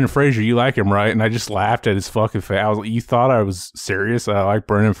know Brendan Fraser, you like him, right? And I just laughed at his fucking face. I was like, you thought I was serious? I like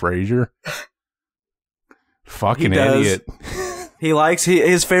Brendan Fraser? Fucking idiot. He likes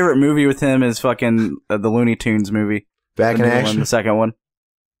his favorite movie with him is fucking the Looney Tunes movie. Back in Action, the second one.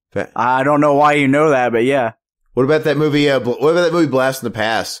 I don't know why you know that, but yeah. What about that movie? What about that movie Blast in the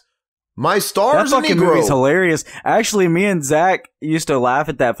Past? My stars. That fucking movie's hilarious. Actually, me and Zach used to laugh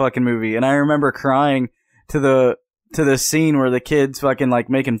at that fucking movie, and I remember crying to the scene where the kids fucking like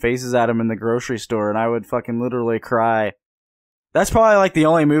making faces at him in the grocery store, and I would fucking literally cry. That's probably like the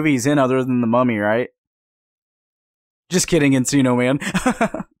only movie he's in other than The Mummy, right? Just kidding, Encino Man.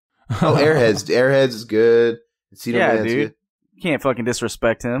 Oh, Airheads. Airheads is good. Encino Man's dude. good. You can't fucking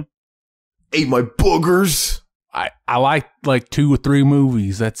disrespect him. Ate my boogers. I like 2 or 3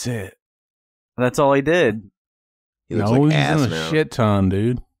 movies. That's it. That's all he did. He looks No, like he's ass in a now. shit ton,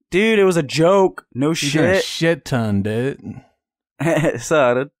 dude. Dude, it was a joke. No He's in a shit. shit ton, dude.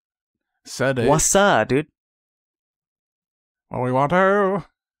 So, dude. Said it. What's up, dude? What we want to?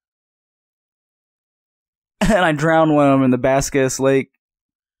 And I drowned one of them in the Bascus Lake.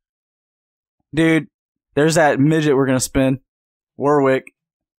 Dude, there's that midget we're gonna spin. Warwick.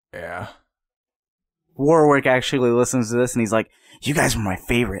 Yeah. Warwick actually listens to this and he's like, "You guys were my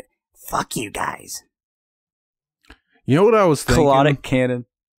favorite. Fuck you guys." You know what I was thinking? Colodic cannon.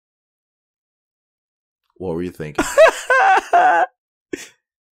 What were you thinking?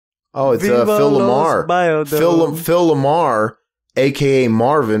 Oh, it's Viva Phil los Lamar. Biodome. Phil Lamar, a.k.a.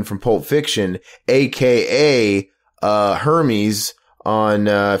 Marvin from Pulp Fiction, a.k.a. Hermes on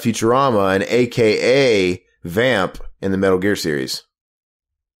Futurama, and a.k.a. Vamp in the Metal Gear series.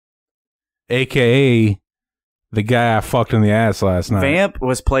 AKA the guy I fucked in the ass last night. Vamp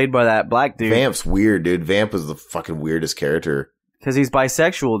was played by that black dude. Vamp's weird, dude. Vamp is the fucking weirdest character. Because he's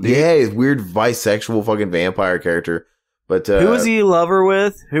bisexual, dude. Yeah, he's weird bisexual fucking vampire character. But Who was he lover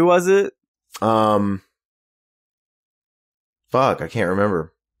with? Who was it? Fuck, I can't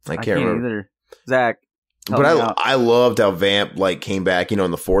remember. I can't remember. Either. Zach. But I loved how Vamp like came back, in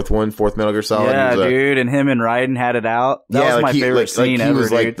the fourth Metal Gear Solid. Yeah, dude, and him and Raiden had it out. That was my favorite scene he ever, was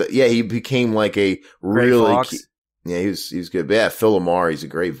dude. he became like a Gray really Fox. he was good. But yeah, Phil Lamar, he's a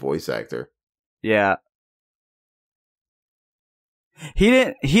great voice actor. Yeah. He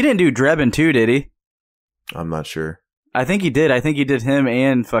didn't do Drebin too, did he? I'm not sure. I think he did. I think he did him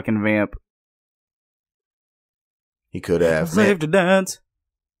and fucking Vamp. He could have. Save to dance.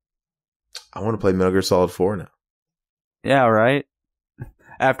 I want to play Metal Gear Solid 4 now. Yeah, right.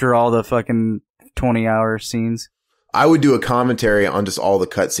 After all the fucking 20-hour scenes. I would do a commentary on just all the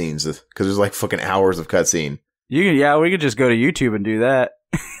cutscenes because there's like fucking hours of cutscene. We could just go to YouTube and do that.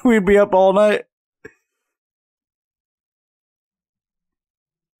 We'd be up all night.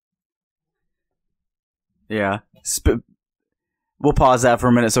 Yeah. We'll pause that for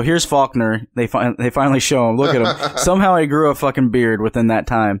a minute. So here's Faulkner. They finally show him. Look at him. Somehow he grew a fucking beard within that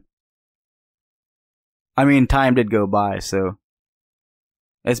time. I mean, time did go by, so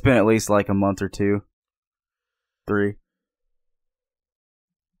it's been at least like a month or 2. 3.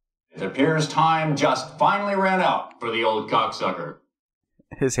 It appears time just finally ran out for the old cocksucker.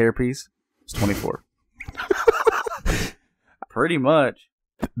 His hairpiece is 24. Pretty much.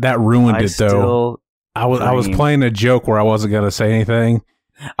 That ruined it though. I was playing a joke where I wasn't gonna say anything.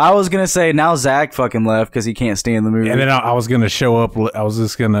 I was gonna say now Zach fucking left because he can't stand the movie. And then I was gonna show up. I was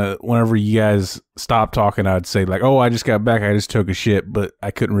just gonna, whenever you guys stopped talking, I'd say like, "Oh, I just got back. I just took a shit," but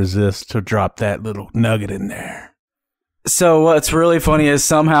I couldn't resist to drop that little nugget in there. So what's really funny is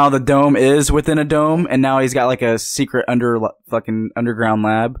somehow the dome is within a dome, and now he's got like a secret underground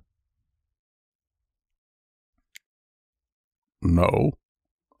lab. No.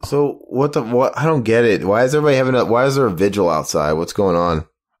 So what? I don't get it. Why is everybody why is there a vigil outside? What's going on?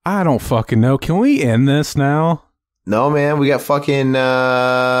 I don't fucking know. Can we end this now? No, man. We got fucking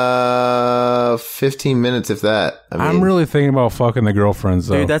 15 minutes, if that. I'm really thinking about fucking the girlfriends,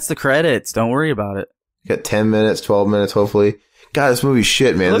 though. Dude, that's the credits. Don't worry about it. Got 10 minutes, 12 minutes, hopefully. God, this movie's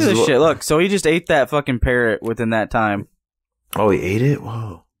shit, man. Look at this shit. Look, so he just ate that fucking parrot within that time. Oh, he ate it?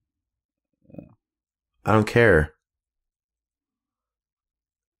 Whoa. I don't care.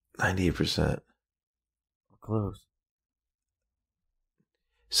 98%. Close.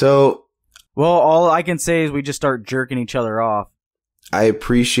 So, well, all I can say is we just start jerking each other off. I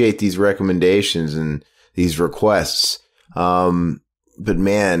appreciate these recommendations and these requests. But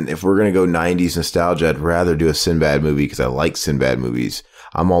man, if we're going to go 90s nostalgia, I'd rather do a Sinbad movie because I like Sinbad movies.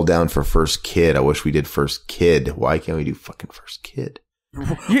 I'm all down for first kid. I wish we did first kid. Why can't we do fucking first kid?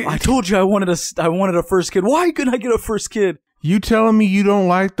 I told you I wanted a first kid. Why couldn't I get a first kid? You telling me you don't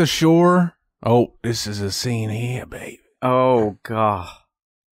like The Shore? Oh, this is a scene here, baby. Oh, God.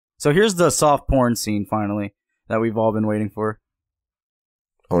 So here's the soft porn scene, finally, that we've all been waiting for.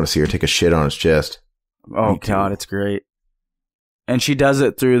 I want to see her take a shit on his chest. Oh, God, it's great. And she does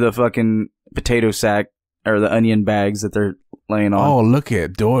it through the fucking potato sack, or the onion bags that they're laying on. Oh, look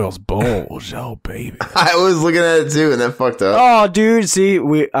at Doyle's bulge. Oh, baby. I was looking at it too, and that fucked up. Oh, dude, see,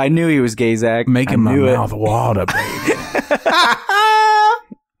 I knew he was gay, Zach. Making my mouth water, baby.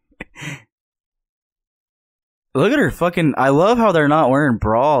 Look at her fucking... I love how they're not wearing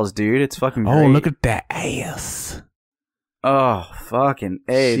bras, dude. It's fucking great. Oh, look at that ass. Oh, fucking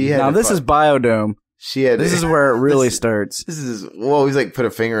A. She had Now, to this is Biodome. This is where it really starts. This is... Whoa, he's like put a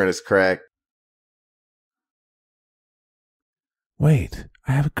finger in his crack. Wait,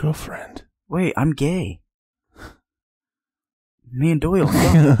 I have a girlfriend. Wait, I'm gay. Me and Doyle.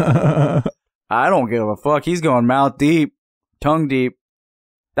 I don't give a fuck. He's going mouth deep, tongue deep.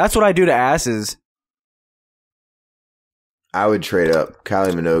 That's what I do to asses. I would trade up.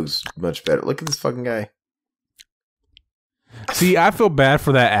 Kylie Minogue's much better. Look at this fucking guy. See, I feel bad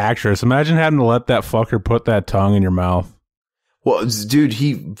for that actress. Imagine having to let that fucker put that tongue in your mouth. Well, dude,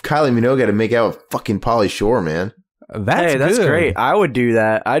 Kylie Minogue had to make out with fucking Pauly Shore, man. That's good. great. I would do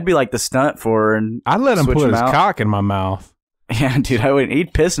that. I'd be like the stunt for her and I'd let him switch put his out. cock in my mouth. Yeah, dude, I wouldn't.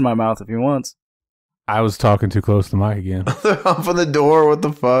 He'd piss in my mouth if he wants. I was talking too close to the mic again. They're up on the door. What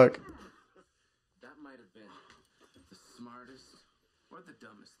the fuck? That might have been the smartest or the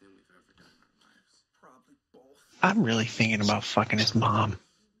dumbest thing we've ever done in our lives. Probably both. I'm really thinking about fucking his mom.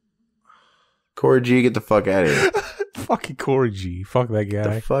 Corey G, get the fuck out of here. Fucking Corey G. Fuck that Get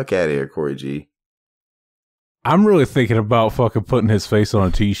guy. the fuck out of here, Corey G. I'm really thinking about fucking putting his face on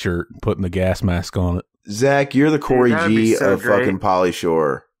a t-shirt and putting the gas mask on it. Zach, you're the Corey that'd be G so of great. fucking Pauly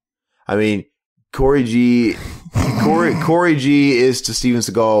Shore. I mean, Corey G. Corey G is to Steven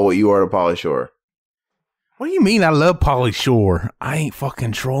Seagal what you are to Pauly Shore. What do you mean I love Pauly Shore? I ain't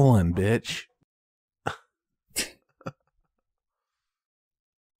fucking trolling, bitch.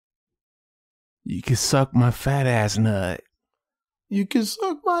 You can suck my fat ass nut. You can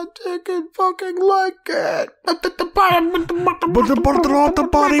suck my dick and fucking like it. But the body,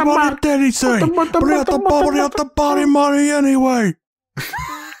 what did he say? Bring out the body money anyway.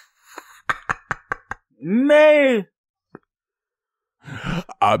 May.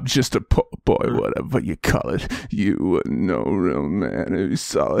 I'm just a poor boy, whatever you call it. You are no real man who's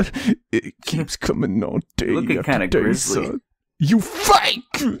solid. It keeps coming on day Looking after kinda day, grizzly. son. You fake!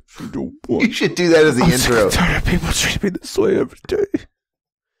 You don't want You should do that as the intro. I'm tired of people treating me this way every day.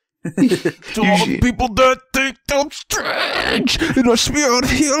 To all the should. people that think I'm strange, and I me out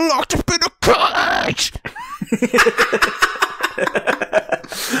here locked up in a cage.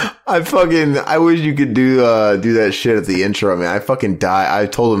 I wish you could do that shit at the intro, man. I fucking die. I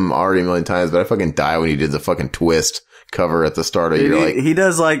told him already a million times, but I fucking die when he did the fucking twist cover at the start of Dude, you're like, he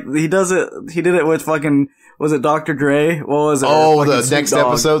does it. He did it with fucking. Was it Dr. Dre? What was it? oh, Or the fucking Snoop next Dogg?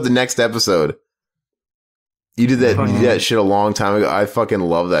 episode. The next episode. You did that shit a long time ago. I fucking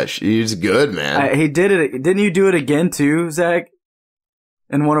love that shit. It's good, man. He did it. Didn't you do it again too, Zach?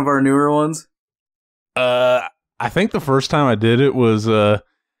 In one of our newer ones. I think the first time I did it was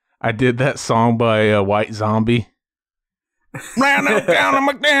I did that song by White Zombie. Yeah, that's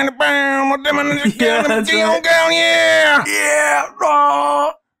right.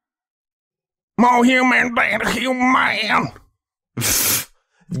 Yeah, more human than a human.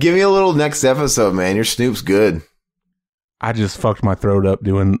 Give me a little next episode, man. Your Snoop's good. I just fucked my throat up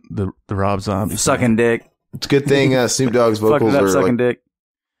doing the Rob Zombie Sucking dick. It's a good thing Snoop Dogg's Fucked vocals it up are sucking like, dick.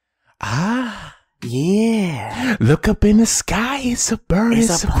 Ah, yeah. Look up in the sky, it's a bird,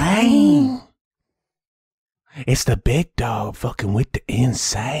 It's a plane. It's the big dog fucking with the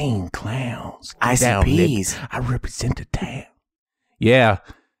insane clowns. Get down, ICPs. nigga. I represent the town. Yeah,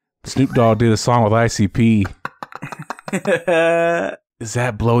 Snoop Dogg did a song with ICP. Does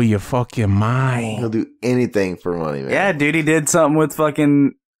that blow your fucking he'll mind? do anything for money, man. Yeah, dude, he did something with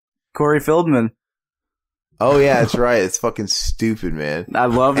fucking Corey Feldman. Oh yeah, that's right. It's fucking stupid, man. I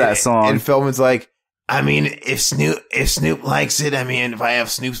love that song. And Feldman's like, I mean, if Snoop likes it, I mean, if I have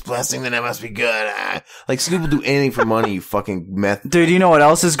Snoop's blessing, then it must be good. Like Snoop will do anything for money. You fucking meth. Dude, you know what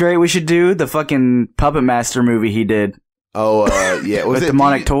else is great? We should do the fucking Puppet Master movie he did. Oh yeah, was With it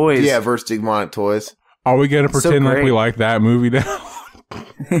Demonic Toys. Yeah, versus Demonic Toys. Are we gonna So pretend like great. we like that movie now?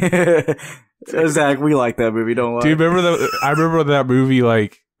 Zach, we like that movie. Don't lie. Dude, remember that? I remember that movie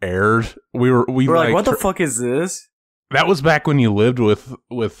like aired. We We're like, like what the fuck is this? That was back when you lived with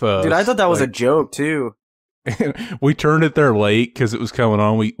Dude, I thought that was a joke too. We turned it there late because it was coming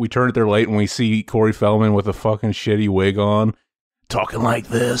on. We turned it there late and we see Corey Feldman with a fucking shitty wig on, talking like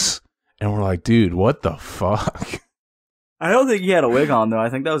this. And we're like, dude, what the fuck? I don't think he had a wig on, though. I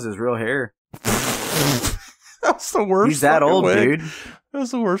think that was his real hair. That's the worst. He's that old, wig. dude. That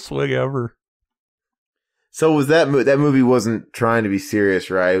was the worst wig ever. So was that movie wasn't trying to be serious,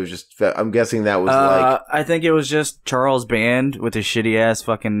 right? It was just, I'm guessing that was like... I think it was just Charles Band with his shitty-ass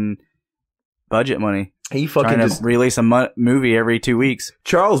fucking budget money. He fucking trying just... to release a movie every 2 weeks.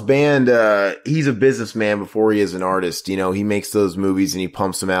 Charles Band, he's a businessman before he is an artist. You know, he makes those movies and he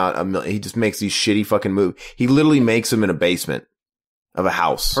pumps them out. He just makes these shitty fucking movies. He literally makes them in a basement of a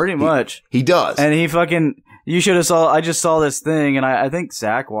house. Pretty much. He does. And he fucking... You should have saw... I just saw this thing, and I think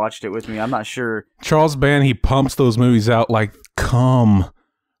Zach watched it with me. I'm not sure. Charles Band, he pumps those movies out like cum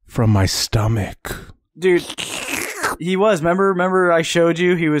from my stomach. Dude, he was. Remember I showed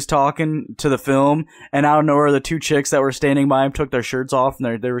you? He was talking to the film, and out of nowhere, the two chicks that were standing by him took their shirts off,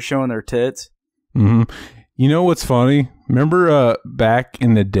 and they were showing their tits. Mm-hmm. You know what's funny? Remember back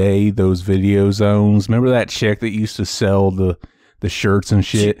in the day, those video zones? Remember that chick that used to sell the shirts and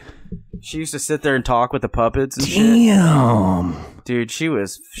shit? She used to sit there and talk with the puppets and Damn. shit. Dude, she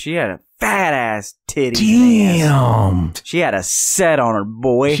had a fat ass titty. Damn. She had a set on her,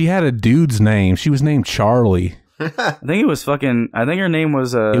 boy. She had a dude's name. She was named Charlie. I think it was fucking... I think her name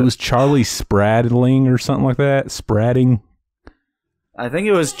was... It was Charlie Spradling or something like that. Spreading. I think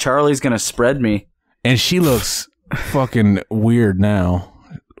it was Charlie's Gonna Spread Me. And she looks fucking weird now.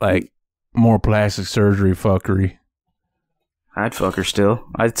 Like, more plastic surgery fuckery. I'd fuck her still.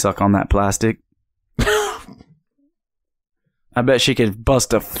 I'd suck on that plastic. I bet she could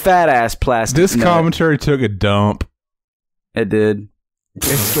bust a fat ass plastic. This nut. commentary took a dump. It did.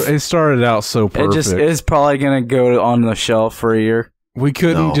 It started out so perfect. It's probably gonna go on the shelf for a year. We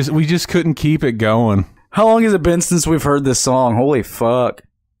just couldn't keep it going. How long has it been since we've heard this song? Holy fuck.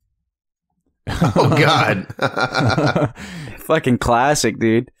 Oh, God. Fucking classic,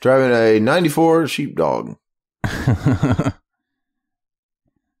 dude. Driving a 94 sheepdog.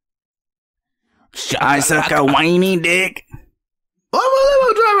 I suck a whiny dick. I'm a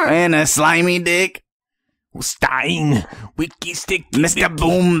limo driver. And a slimy dick. Stein, wiki stick, Mr.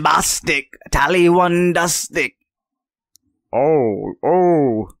 Boombastic. Tallywandastic.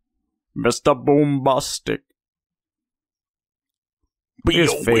 Oh. Mr. Boombastic.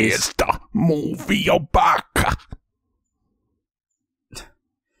 His face. Move your back.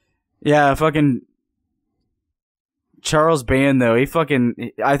 Yeah, fucking... Charles Band, though, I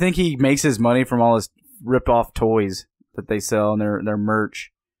think he makes his money from all his rip-off toys that they sell and their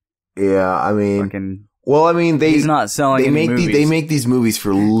merch. Yeah, I mean... Fucking, he's not selling they movies. They make these movies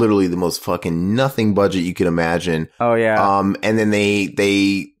for literally the most fucking nothing budget you can imagine. Oh, yeah. And then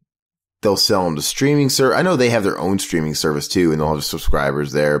they'll sell them to streaming service. I know they have their own streaming service, too, and they'll have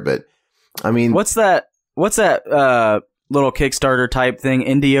subscribers there, but, I mean... What's that little Kickstarter type thing?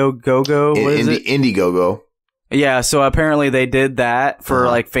 Indiegogo? What is it? Indiegogo. Yeah, so apparently they did that for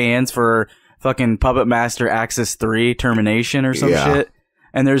like fans for fucking Puppet Master Axis 3 Termination or some shit.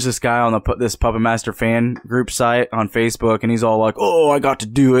 And there's this guy on this Puppet Master fan group site on Facebook, and he's all like, "Oh, I got to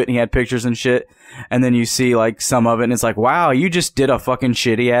do it." And he had pictures and shit. And then you see like some of it, and it's like, "Wow, you just did a fucking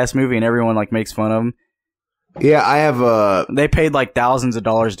shitty ass movie," and everyone like makes fun of him. Yeah, I have They paid like thousands of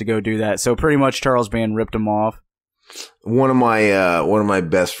dollars to go do that. So pretty much Charles Band ripped him off. one of my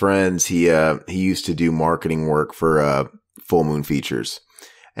best friends. He used to do marketing work for Full Moon Features,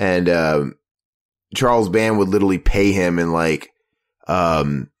 and Charles Band would literally pay him in like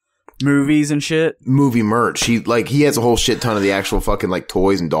movies and shit, movie merch. He has a whole shit ton of the actual fucking like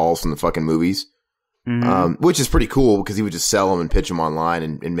toys and dolls from the fucking movies, which is pretty cool because he would just sell them and pitch them online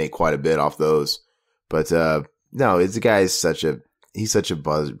and make quite a bit off those. But no, it's the guy is such a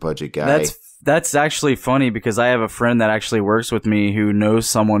budget guy. That's actually funny because I have a friend that actually works with me who knows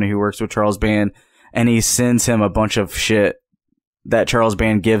someone who works with Charles Band, and he sends him a bunch of shit that Charles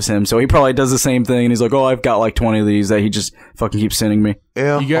Band gives him. So he probably does the same thing, and he's like, "Oh, I've got like 20 of these that he just fucking keeps sending me."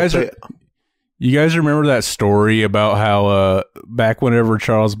 Yeah, you guys remember that story about how back whenever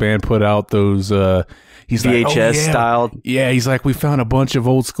Charles Band put out those he's VHS styled? Yeah, he's like, "We found a bunch of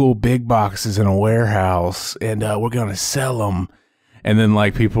old school big boxes in a warehouse, and we're gonna sell them." And then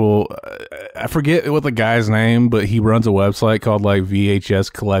like people, I forget what the guy's name, but he runs a website called like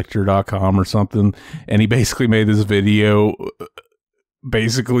VHScollector.com or something. And he basically made this video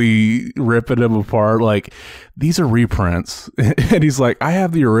basically ripping them apart. Like, these are reprints. And he's like, I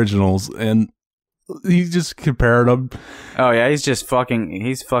have the originals. And He just compared him. Oh yeah, he's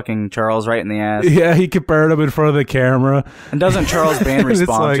fucking Charles right in the ass. Yeah, he compared him in front of the camera. And doesn't Charles Band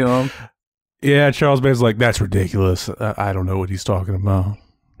respond to him? Yeah, Charles Band's like, that's ridiculous. I don't know what he's talking about.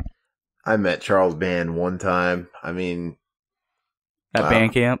 I met Charles Band one time. I mean, At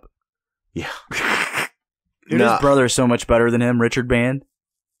band camp? Yeah. Dude, his brother's so much better than him, Richard Band.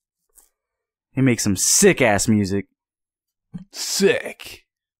 He makes some sick-ass music. Sick.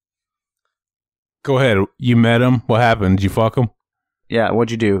 Go ahead. You met him. What happened? Did you fuck him? Yeah, what'd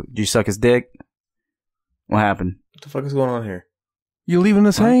you do? Did you suck his dick? What happened? What the fuck is going on here? You're leaving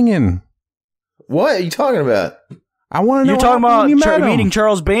us hanging. What are you talking about? I want to know. You're talking about meeting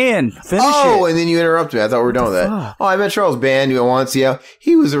Charles Band. Finish it. And then you interrupted me. I thought we were done with that. Fuck? Oh, I met Charles Band once. Yeah,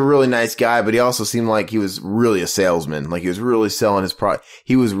 he was a really nice guy, but he also seemed like he was really a salesman. Like he was really selling his product.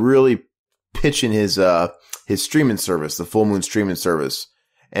 He was really pitching his streaming service, the Full Moon streaming service.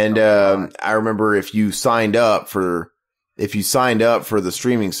 And I remember if you signed up for the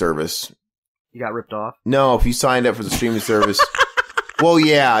streaming service, You got ripped off? no, if you signed up for the streaming service. Well,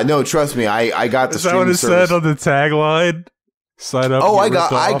 yeah, no, trust me, I got the Is that what streaming it service. said on the tagline? Sign up. Oh, get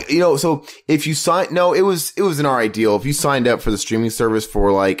ripped off? so if you it was an alright deal. If you signed up for the streaming service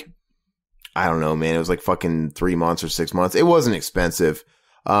for like, I don't know, man, it was like fucking 3 months or 6 months. It wasn't expensive.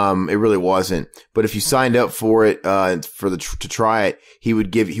 It really wasn't. But if you signed up for it, to try it, he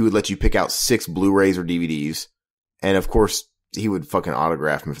would let you pick out 6 Blu-rays or DVDs. And of course, he would fucking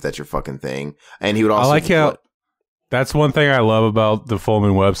autograph them if that's your fucking thing. And he would also, I like how that's one thing I love about the Full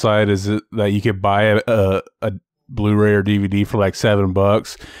Moon website is that you could buy a Blu-ray or DVD for like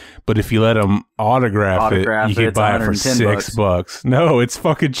 $7, but if you let him autograph it, you could buy it for $6. No, it's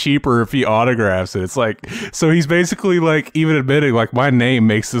fucking cheaper if he autographs it. It's like, so he's basically like even admitting like my name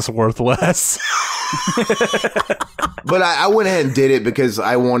makes this worth less. But I went ahead and did it because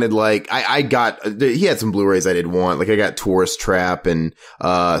I wanted like he had some Blu-rays I did want. Like I got Tourist Trap and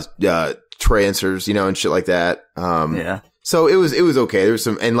Trancers, and shit like that. Yeah. So it was okay. There was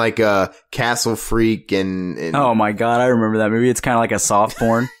some, and like Castle Freak and Oh my god, I remember that movie. It's kind of like a soft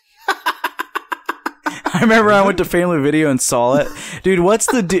porn. I remember I went to Family Video and saw it. Dude,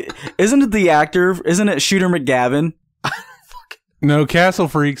 isn't it the actor? Isn't it Shooter McGavin? No, Castle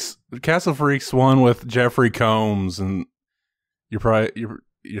Freaks one with Jeffrey Combs, and you're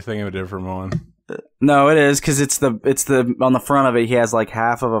thinking of a different one. No, it is because it's the on the front of it. He has like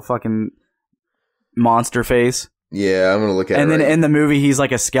half of a fucking monster face. Yeah, I'm gonna look at it. And then in the movie, he's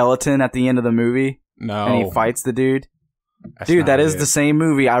like a skeleton at the end of the movie. No, and he fights the dude. That's Dude, not that is it. the same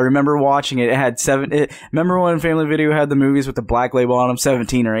movie. I remember watching it. It had remember when Family Video had the movies with the black label on them,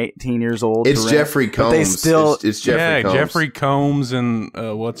 17 or 18 years old? It's Jeffrey Combs. But they still, it's Jeffrey Combs. Jeffrey Combs and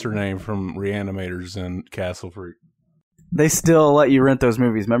what's her name from Reanimators and Castle Freak. they still let you rent those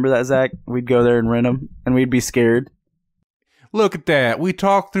movies. Remember that, Zach? We'd go there and rent them, and we'd be scared. Look at that. We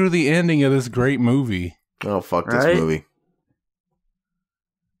talked through the ending of this great movie. Oh, fuck Right? this movie.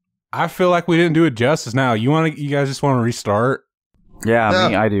 I feel like we didn't do it justice now. You guys just want to restart? Yeah,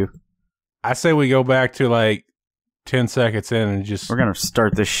 Yeah. I do. I say we go back to like 10 seconds in and just... We're gonna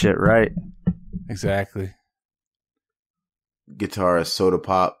start this shit right. Exactly. Guitarist, Soda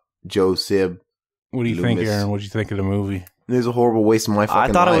Pop, Joe Sib. What do you think, Loomis. Aaron? What do you think of the movie? It was a horrible waste of my fucking life.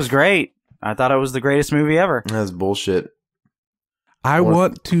 I thought it was great. I thought it was the greatest movie ever. That's bullshit. I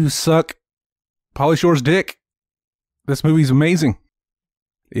want to suck Pauly Shore's dick. This movie's amazing.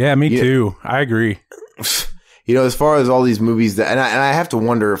 Yeah, me too. I agree. As far as all these movies and I have to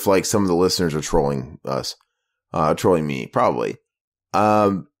wonder if like some of the listeners are trolling us, trolling me, probably.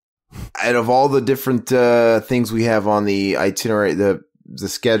 Out of all the different things we have on the itinerary, the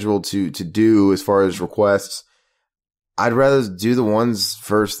schedule to do as far as requests, I'd rather do the ones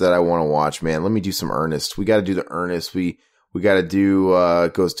first that I want to watch. Man, let me do some Ernest. We got to do the Ernest. We got to do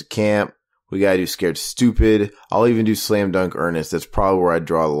Goes to Camp. We got to do Scared Stupid. I'll even do Slam Dunk Ernest. That's probably where I'd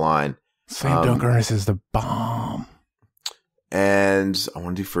draw the line. Slam Dunk Ernest is the bomb. And I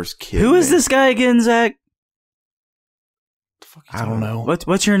want to do First Kid. Who is this guy again, Zach? The fuck I don't know.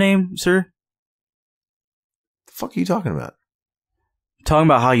 What's your name, sir? The fuck are you talking about? Talking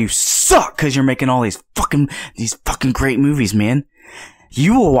about how you suck because you're making all these fucking great movies, man.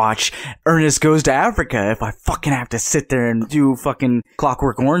 You will watch Ernest Goes to Africa if I fucking have to sit there and do fucking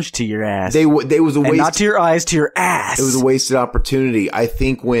Clockwork Orange to your ass. They was a waste. And not to your eyes, to your ass. It was a wasted opportunity. I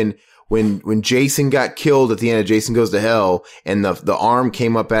think when Jason got killed at the end of Jason Goes to Hell and the arm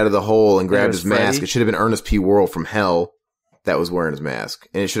came up out of the hole and grabbed his mask, Freddy. it should have been Ernest P. Worrell from Hell that was wearing his mask.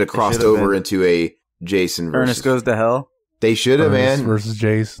 And it should have crossed over into a Jason versus... Ernest Goes to Hell? They should have, Ernest man. versus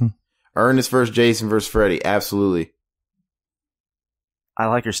Jason. Ernest versus Jason versus Freddy. Absolutely. I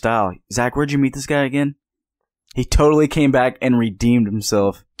like your style. Zach, where'd you meet this guy again? He totally came back and redeemed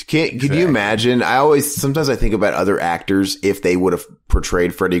himself. Could you imagine? Sometimes I think about other actors if they would have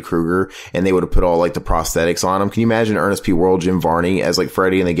portrayed Freddy Krueger and they would have put all like the prosthetics on him. Can you imagine Ernest P. Worrell, Jim Varney as like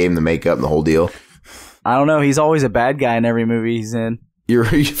Freddy and they gave him the makeup and the whole deal? I don't know. He's always a bad guy in every movie he's in. He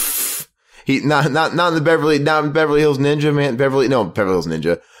not in the Beverly Hills Ninja, man. Beverly Hills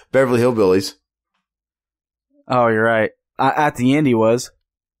Ninja. Beverly Hillbillies. Oh, you're right. At the end, he was.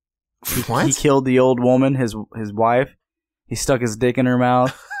 What? He killed the old woman, his wife. He stuck his dick in her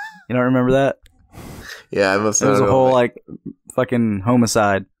mouth. You don't remember that? Yeah, I must. It was a whole like fucking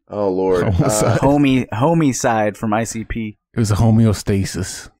homicide. Oh Lord, homicide from ICP. It was a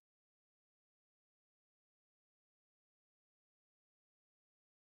homeostasis.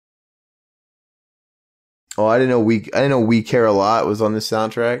 Oh, I didn't know We Care a Lot was on this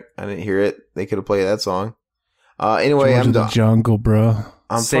soundtrack. I didn't hear it. They could have played that song. Anyway, George I'm of the done. Jungle, bro.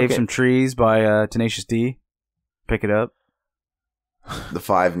 Save Some Trees by Tenacious D. Pick it up. The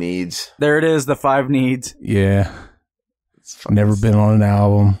Five Needs. There it is, The Five Needs. Yeah. Never been on an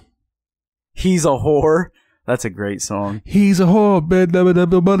album. He's a Whore. That's a great song. He's a whore,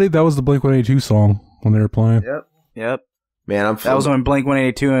 buddy. That was the Blink-182 song when they were playing. Yep. Man, that was when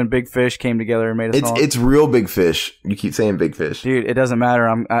Blink-182 and Big Fish came together and made a song. It's real Big Fish. You keep saying Big Fish, dude. It doesn't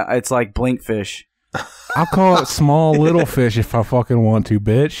matter. It's like Blinkfish. I'll call it Small Little Fish if I fucking want to,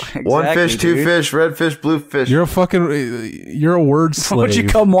 bitch. Exactly, one fish, two dude. fish, red fish, blue fish. You're a word slave. Why don't you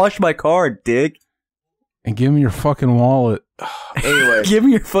come wash my car, dick? And give me your fucking wallet. Anyway, give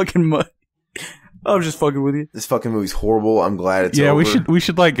me your fucking money. I'm just fucking with you. This fucking movie's horrible. I'm glad it's over. we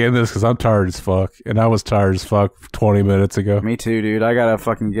should like end this because I'm tired as fuck, and I was tired as fuck 20 minutes ago. Me too, dude. I gotta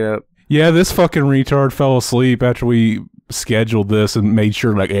fucking get up. Yeah, this fucking retard fell asleep after we scheduled this and made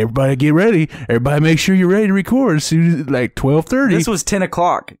sure like everybody get ready. Everybody make sure you're ready to record as soon as like 12:30. This was 10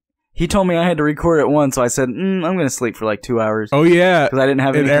 o'clock. He told me I had to record at 1, so I said, I'm going to sleep for like 2 hours. Oh, yeah. Because I didn't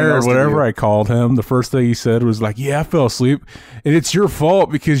have anything Aaron, else to whenever do. I called him, the first thing he said was like, yeah, I fell asleep. And it's your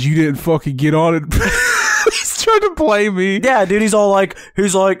fault because you didn't fucking get on it. He's trying to blame me. Yeah, dude, he's like,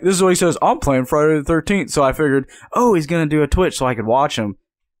 this is what he says, I'm playing Friday the 13th. So I figured, he's going to do a Twitch so I could watch him.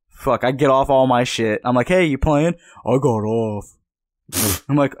 Fuck, I get off all my shit. I'm like, hey, you playing? I got off.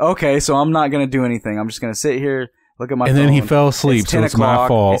 I'm like, okay, so I'm not going to do anything. I'm just going to sit here, look at my phone. And then he fell asleep, so it's my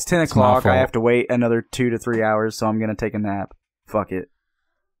fault. It's 10 o'clock. I have to wait another 2 to 3 hours, so I'm going to take a nap. Fuck it.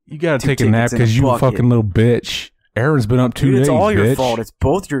 You got to take a nap because you a fucking little bitch. Aaron's been up 2 days, it's all your bitch. fault. It's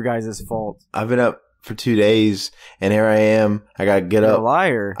both your guys' fault. I've been up for 2 days, and here I am. I got to get You're up. a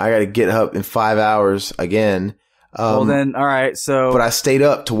liar. I got to get up in 5 hours again. Well, then, all right, so... But I stayed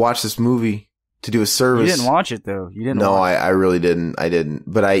up to watch this movie, to do a service. You didn't watch it, though. You didn't No, watch it. I really didn't. I didn't.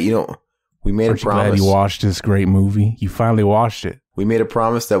 But we made Aren't a promise. You glad you watched this great movie? You finally watched it. We made a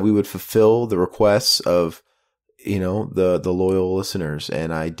promise that we would fulfill the requests of, the loyal listeners.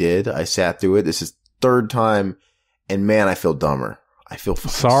 And I did. I sat through it. This is third time. And man, I feel dumber. I feel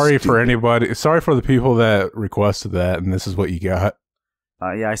sorry stupid. for anybody. Sorry for the people that requested that. And this is what you got.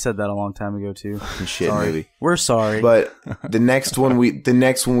 Yeah, I said that a long time ago too. Shit sorry. movie. We're sorry. But the next one we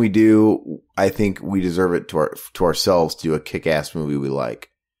do, I think we deserve it to ourselves to do a kick-ass movie we like.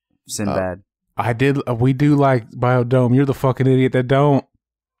 Sinbad. We do like Biodome. You're the fucking idiot that don't.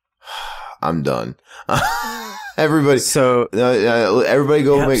 I'm done. Everybody. So everybody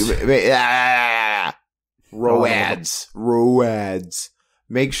go yep. make Roads.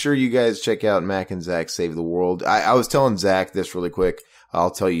 Make sure you guys check out Mac and Zach Save the World. I was telling Zach this really quick. I'll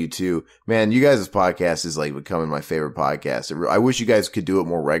tell you too. Man, you guys' podcast is like becoming my favorite podcast. I wish you guys could do it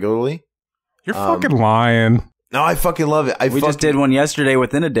more regularly. You're fucking lying. No, I fucking love it. We just did one yesterday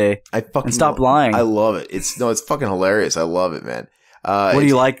within a day. And stop lying. I love it. It's fucking hilarious. I love it, man. What do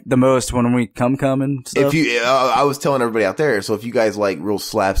you like the most when we come and stuff? I was telling everybody out there, so if you guys like real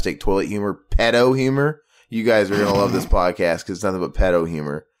slapstick toilet humor, pedo humor, you guys are going to love this podcast because it's nothing but pedo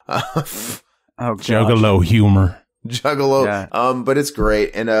humor. Juggalo humor. Juggalo. Yeah. But it's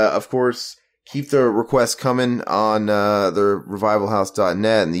great. And, of course, keep the requests coming on, the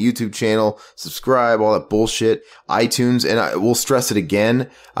revivalhouse.net and the YouTube channel. Subscribe, all that bullshit. iTunes. And we'll stress it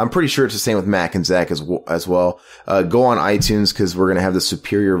again. I'm pretty sure it's the same with Mac and Zach as well. Go on iTunes because we're going to have the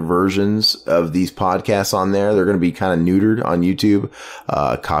superior versions of these podcasts on there. They're going to be kind of neutered on YouTube,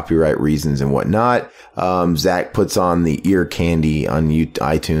 copyright reasons and whatnot. Zach puts on the ear candy on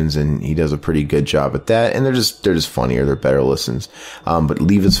iTunes and he does a pretty good job at that. And they're just funnier. They're better listens. But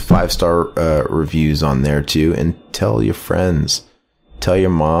leave us 5-star, reviews on there too. And tell your friends, tell your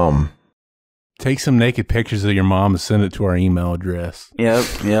mom. Take some naked pictures of your mom and send it to our email address.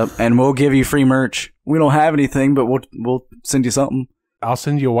 Yep. And we'll give you free merch. We don't have anything, but we'll send you something. I'll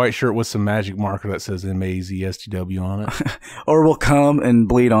send you a white shirt with some magic marker that says MAZSTW on it. Or we'll come and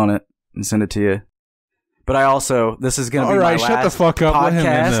bleed on it and send it to you. But I also, this is going to be my last shut the fuck up. Let him in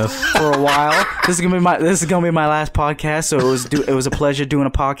podcast this. for a while. This is going to be my last podcast. So it was a pleasure doing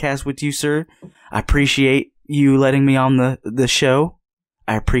a podcast with you, sir. I appreciate you letting me on the show.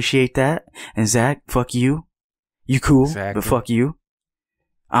 I appreciate that. And Zach, fuck you. You cool, Exactly. but fuck you.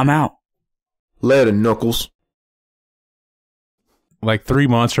 I'm out. Later, Knuckles. Like 3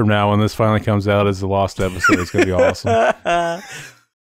 months from now, when this finally comes out as the lost episode, it's gonna be awesome.